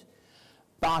moment,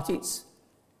 but it's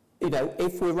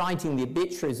if we're writing the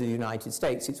obituaries of the United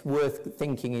States, it's worth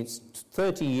thinking it's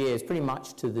 30 years, pretty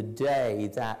much to the day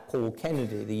that Paul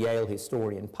Kennedy, the Yale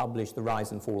historian, published The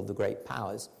Rise and Fall of the Great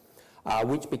Powers,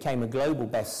 which became a global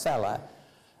bestseller.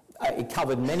 It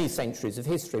covered many centuries of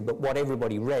history, but what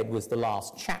everybody read was the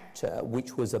last chapter,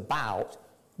 which was about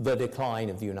the decline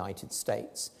of the United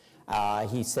States.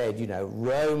 He said,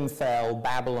 Rome fell,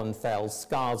 Babylon fell,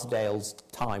 Scarsdale's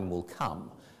time will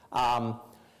come.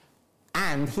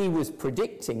 And he was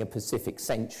predicting a Pacific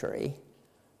century,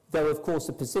 though, of course,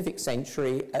 a Pacific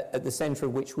century at the center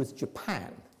of which was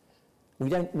Japan. We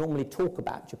don't normally talk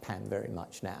about Japan very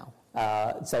much now.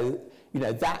 So,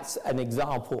 that's an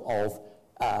example of,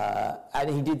 and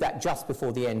he did that just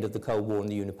before the end of the Cold War and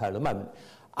the unipolar moment.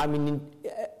 I mean,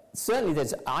 certainly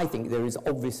I think there is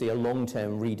obviously a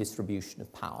long-term redistribution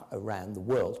of power around the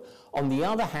world. On the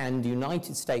other hand, the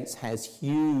United States has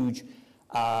huge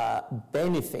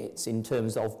benefits in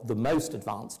terms of the most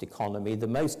advanced economy, the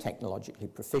most technologically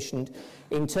proficient.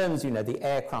 In terms, the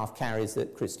aircraft carriers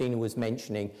that Kristina was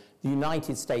mentioning, the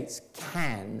United States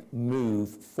can move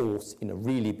force in a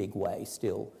really big way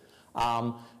still.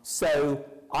 So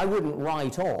I wouldn't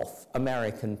write off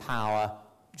American power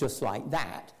just like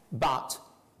that, but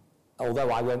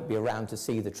although I won't be around to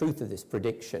see the truth of this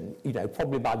prediction,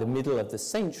 probably by the middle of the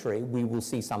century, we will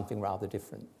see something rather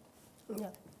different. Yeah.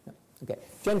 Okay,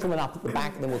 gentleman up at the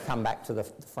back, and then we'll come back to the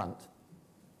front.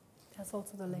 There's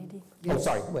also the lady. Yes. Oh,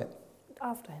 sorry, where?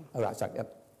 After him. Oh, right, sorry,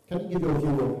 yep. Can you give your view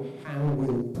on how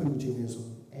will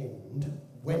Putinism end?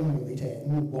 When will it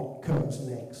end? What comes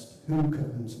next? Who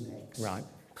comes next? Right.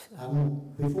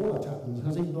 Before that happens,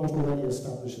 has he not already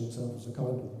established himself as a kind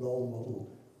of role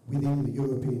model within the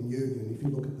European Union? If you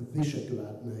look at the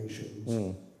Visegrad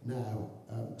nations now,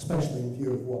 especially in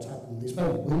view of what's happened this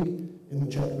very week in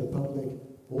the Czech Republic.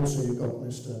 Also, you've got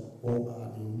Mr.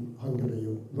 Orbán in Hungary,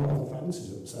 who rather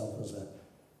fancies himself as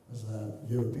a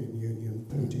European Union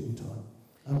Putin type.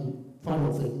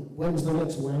 Final thing, when's the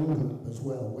next Wang Club as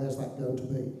well? Where's that going to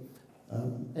be?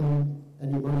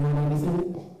 Any money on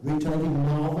anything? Retaking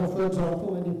Narva, for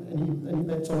example? Any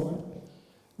bets on that?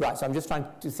 Right, so I'm just trying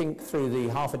to think through the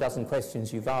half a dozen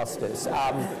questions you've asked us.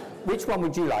 Which one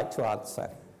would you like to answer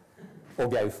or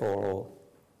go for? Or?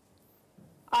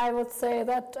 I would say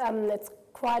that it's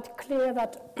quite clear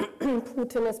that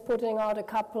Putin is putting out a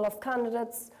couple of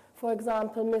candidates, for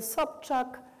example, Ms.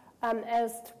 Sobchak,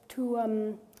 as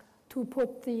to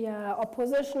put the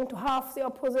opposition, to halve the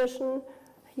opposition.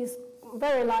 He's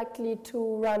very likely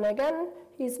to run again.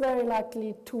 He's very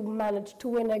likely to manage to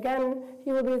win again.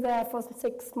 He will be there for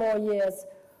 6 more years.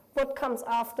 What comes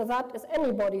after that is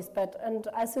anybody's bet, and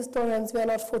as historians, we are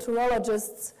not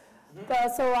futurologists.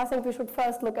 So I think we should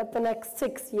first look at the next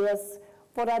 6 years.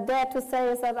 What I dare to say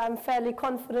is that I'm fairly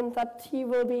confident that he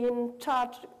will be in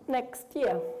charge next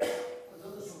year.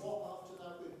 Another swap after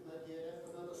that with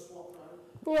Medvedev, another swap round?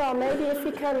 Yeah, maybe if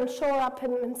he can shore up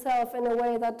himself in a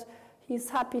way that he's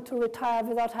happy to retire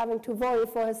without having to worry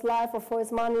for his life or for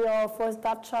his money or for his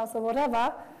Dachas or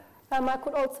whatever. I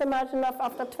could also imagine that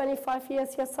after 25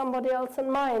 years he has somebody else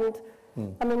in mind.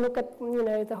 I mean, look at,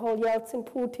 the whole Yeltsin,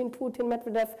 Putin,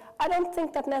 Medvedev. I don't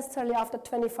think that necessarily after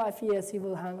 25 years he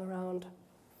will hang around.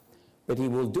 But he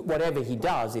will do, whatever he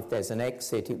does, if there's an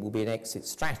exit, it will be an exit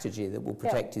strategy that will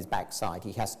protect his backside.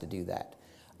 He has to do that.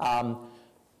 I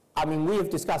mean, we have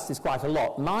discussed this quite a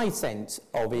lot. My sense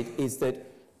of it is that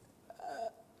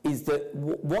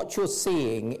what you're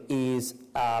seeing is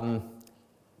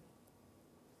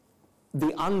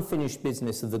the unfinished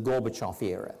business of the Gorbachev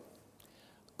era.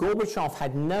 Gorbachev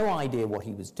had no idea what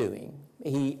he was doing.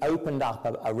 He opened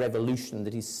up a revolution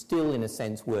that is still, in a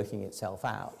sense, working itself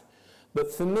out. But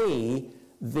for me,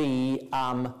 the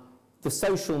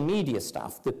social media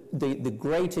stuff, the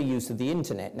greater use of the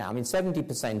internet now, I mean,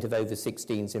 70% of over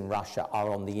 16s in Russia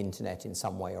are on the internet in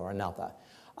some way or another.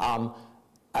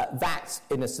 That's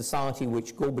in a society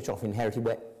which Gorbachev inherited,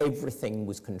 where everything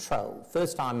was controlled.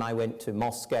 First time I went to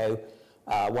Moscow,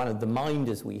 one of the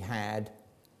minders we had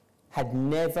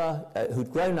never,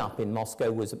 who'd grown up in Moscow,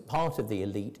 was a part of the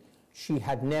elite. She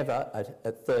had never,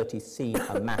 at 30, seen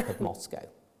a map of Moscow.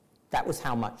 That was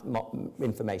how much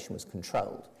information was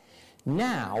controlled.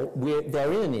 Now,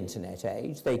 they're in an internet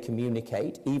age. They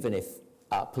communicate, even if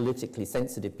politically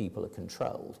sensitive people are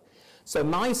controlled. So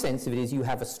my sense of it is you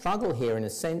have a struggle here, in a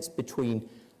sense, between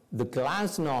the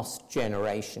glasnost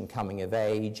generation coming of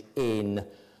age in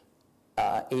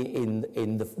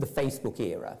the Facebook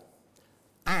era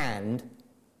and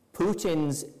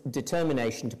Putin's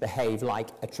determination to behave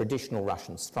like a traditional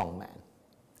Russian strongman.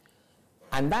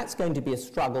 And that's going to be a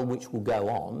struggle which will go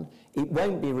on. It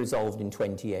won't be resolved in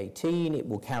 2018, it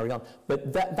will carry on.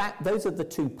 But those are the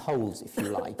two poles, if you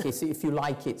like. If you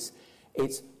like, it's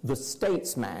the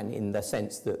statesman in the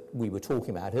sense that we were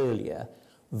talking about earlier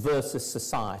versus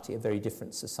society, a very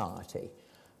different society.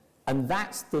 And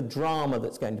that's the drama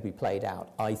that's going to be played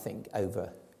out, I think,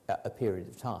 over a period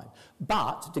of time.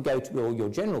 But to go to your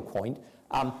general point,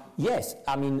 yes,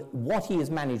 I mean, what he has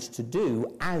managed to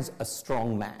do as a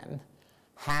strong man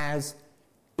has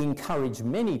encouraged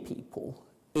many people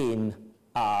in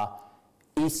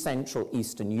East Central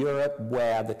Eastern Europe,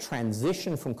 where the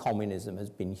transition from communism has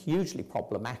been hugely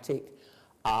problematic,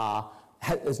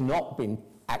 has not been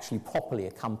actually properly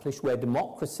accomplished, where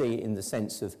democracy in the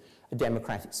sense of a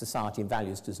democratic society and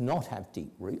values does not have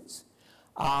deep roots.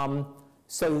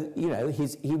 So, you know,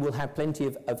 he will have plenty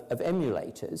of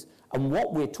emulators. And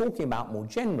what we're talking about more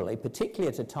generally,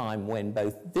 particularly at a time when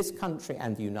both this country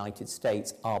and the United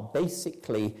States are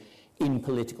basically in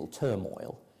political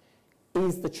turmoil,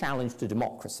 is the challenge to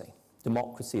democracy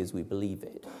as we believe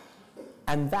it.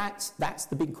 And that's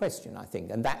the big question, I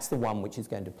think, and that's the one which is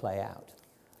going to play out.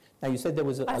 Now, you said there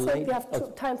was a lady... I think we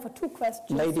have time for two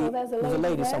questions. Lady, so there's a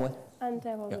lady there, somewhere. And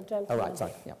there was a gentleman. Oh, right,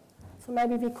 sorry, yeah. So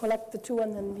maybe we collect the two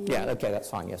and then we... Yeah, okay, that's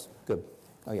fine, yes, good.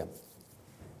 Oh, yeah.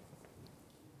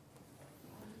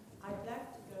 I'd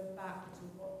like to go back to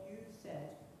what you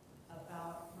said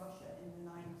about Russia in the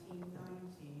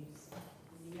 1990s,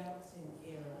 in the Yeltsin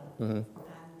era, and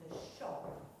the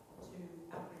shock to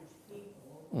average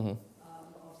people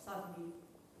of suddenly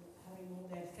having all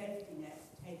their safety nets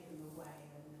taken away,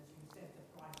 and as you said, the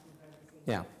price of everything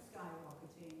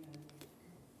skyrocketing and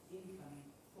income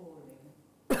falling.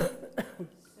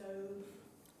 So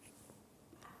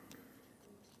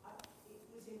it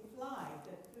was implied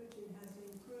that Putin has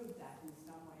improved that in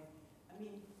some way. I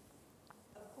mean,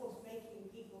 of course, making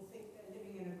people think they're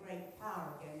living in a great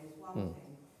power again is one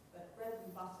thing, but bread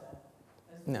and butter,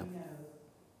 as we know,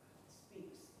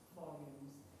 speaks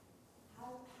volumes.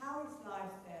 How is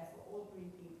life there for ordinary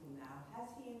people now? Has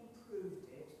he improved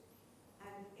it?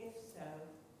 And if so,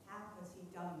 how has he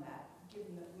done that,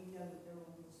 given that we know that there are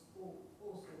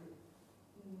also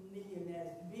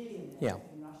millionaires, billionaires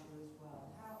in Russia as well?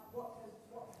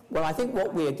 Well, I think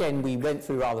what we went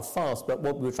through rather fast, but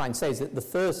what we were trying to say is that the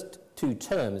first two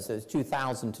terms,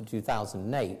 2000 to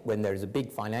 2008, when there is a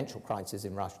big financial crisis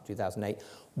in Russia, 2008,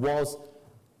 was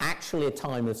actually a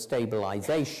time of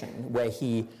stabilization where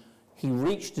he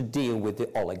reached a deal with the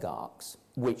oligarchs,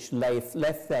 which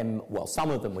left them, well, some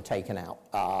of them were taken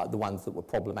out, the ones that were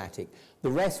problematic.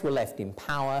 The rest were left in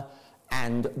power,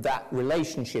 and that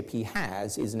relationship he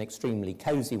has is an extremely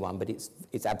cozy one, but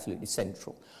it's absolutely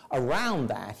central. Around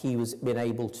that, he was been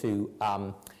able to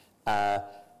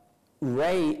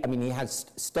he has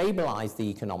stabilized the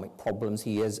economic problems.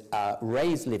 He has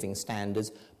raised living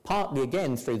standards, partly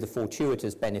again through the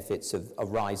fortuitous benefits of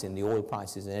rise in the oil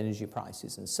prices and energy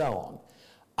prices and so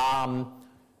on.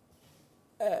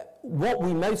 What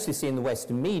we mostly see in the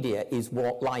Western media is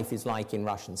what life is like in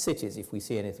Russian cities, if we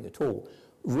see anything at all.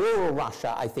 Rural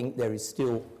Russia, I think there is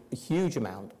still a huge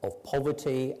amount of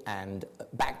poverty and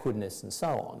backwardness and so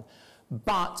on.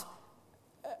 But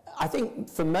I think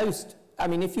for most, I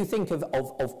mean, if you think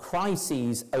of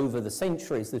crises over the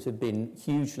centuries that have been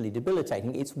hugely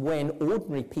debilitating, it's when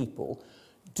ordinary people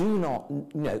do not,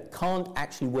 can't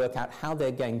actually work out how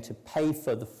they're going to pay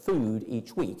for the food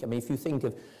each week. I mean, if you think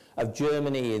of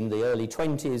Germany in the early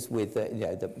 20s with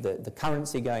the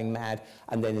currency going mad,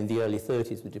 and then in the early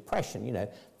 30s with depression,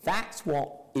 that's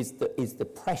what is the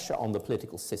pressure on the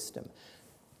political system.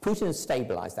 Putin has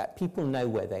stabilized that. People know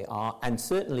where they are, and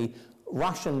certainly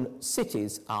Russian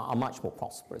cities are much more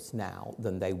prosperous now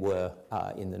than they were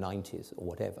in the 90s or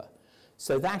whatever.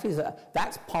 So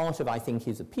that's part of, I think,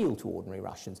 his appeal to ordinary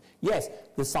Russians. Yes,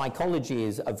 the psychology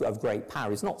of great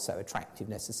power is not so attractive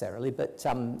necessarily, but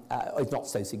it's not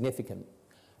so significant.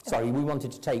 Sorry, we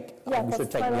wanted to take, we should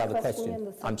take the other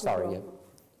question. I'm sorry,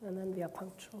 And then we are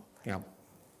punctual. Yeah.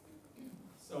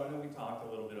 So I know we talked a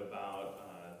little bit about,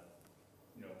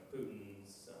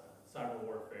 Putin's cyber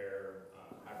warfare,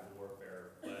 hybrid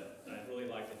warfare, but I'd really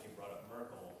like that you brought up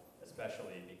Merkel,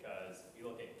 especially because if you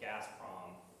look at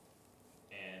Gazprom,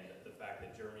 and the fact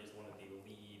that Germany is one of the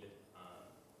lead,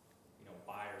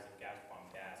 buyers of Gazprom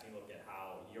gas. You look at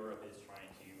how Europe is trying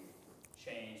to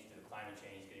change to the climate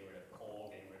change, getting rid of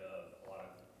coal, getting rid of a lot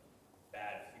of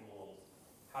bad fuels.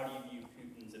 How do you view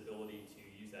Putin's ability to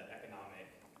use that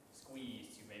economic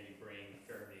squeeze to maybe bring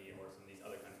Germany or some of these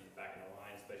other countries back in the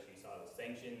line? Especially you saw the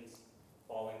sanctions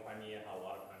following Crimea, how a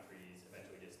lot of countries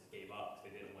eventually just gave up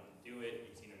because they didn't want to do it.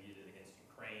 You've seen them use it against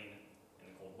Ukraine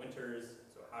in the cold winters.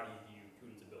 So how do you view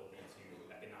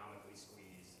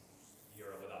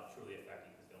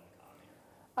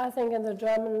I think in the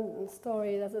German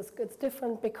story it's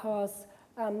different because,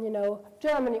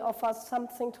 Germany offers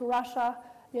something to Russia.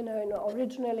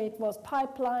 Originally it was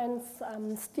pipelines,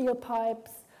 steel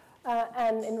pipes,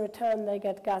 and in return they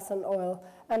get gas and oil.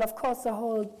 And of course the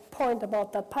whole point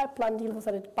about that pipeline deal was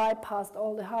that it bypassed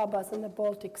all the harbors in the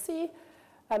Baltic Sea,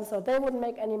 and so they wouldn't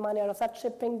make any money out of that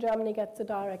shipping. Germany gets a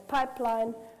direct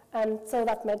pipeline, and so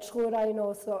that made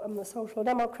Schröder, the Social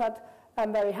Democrat,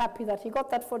 I'm very happy that he got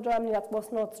that for Germany. That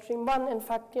was Nord Stream 1. In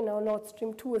fact, Nord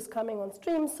Stream 2 is coming on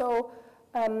stream, so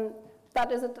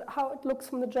that is how it looks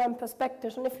from the German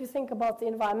perspective. And if you think about the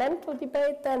environmental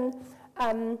debate, then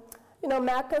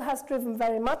Merkel has driven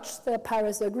very much the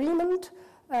Paris Agreement.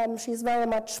 She's very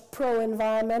much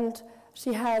pro-environment.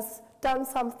 She has done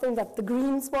something that the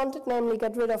Greens wanted, namely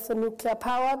get rid of the nuclear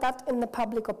power. That, in the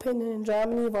public opinion in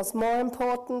Germany, was more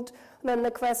important than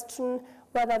the question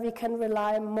whether we can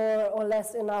rely more or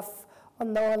less enough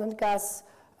on the oil and gas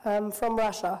from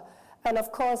Russia. And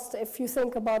of course, if you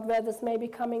think about where this may be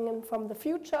coming in from the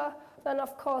future, then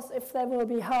of course, if there will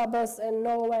be harbors in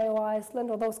Norway or Iceland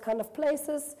or those kind of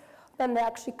places, then they're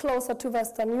actually closer to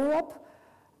Western Europe.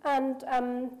 And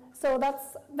so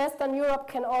Western Europe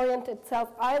can orient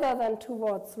itself either then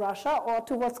towards Russia or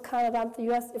towards Canada and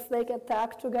the US if they get their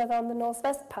act together on the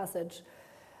Northwest Passage.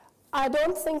 I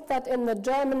don't think that in the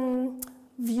German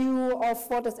view of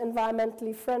what is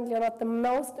environmentally friendly or not, the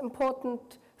most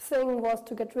important thing was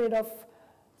to get rid of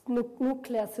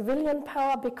nuclear civilian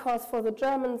power, because for the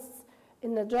Germans,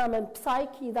 in the German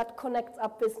psyche, that connects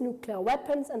up with nuclear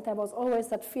weapons, and there was always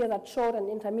that fear that short and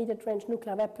intermediate range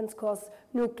nuclear weapons cause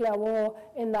nuclear war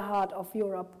in the heart of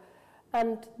Europe.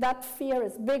 And that fear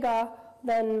is bigger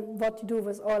than what you do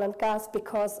with oil and gas,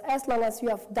 because as long as you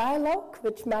have dialogue,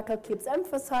 which Merkel keeps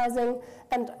emphasizing,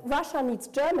 and Russia needs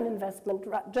German investment.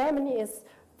 Germany is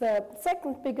the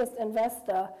second biggest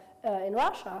investor in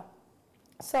Russia.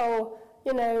 So,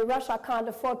 Russia can't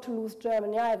afford to lose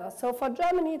Germany either. So for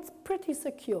Germany, it's pretty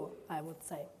secure, I would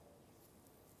say.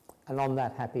 And on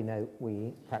that happy note,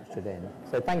 we perhaps should end.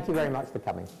 So thank you very much for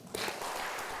coming.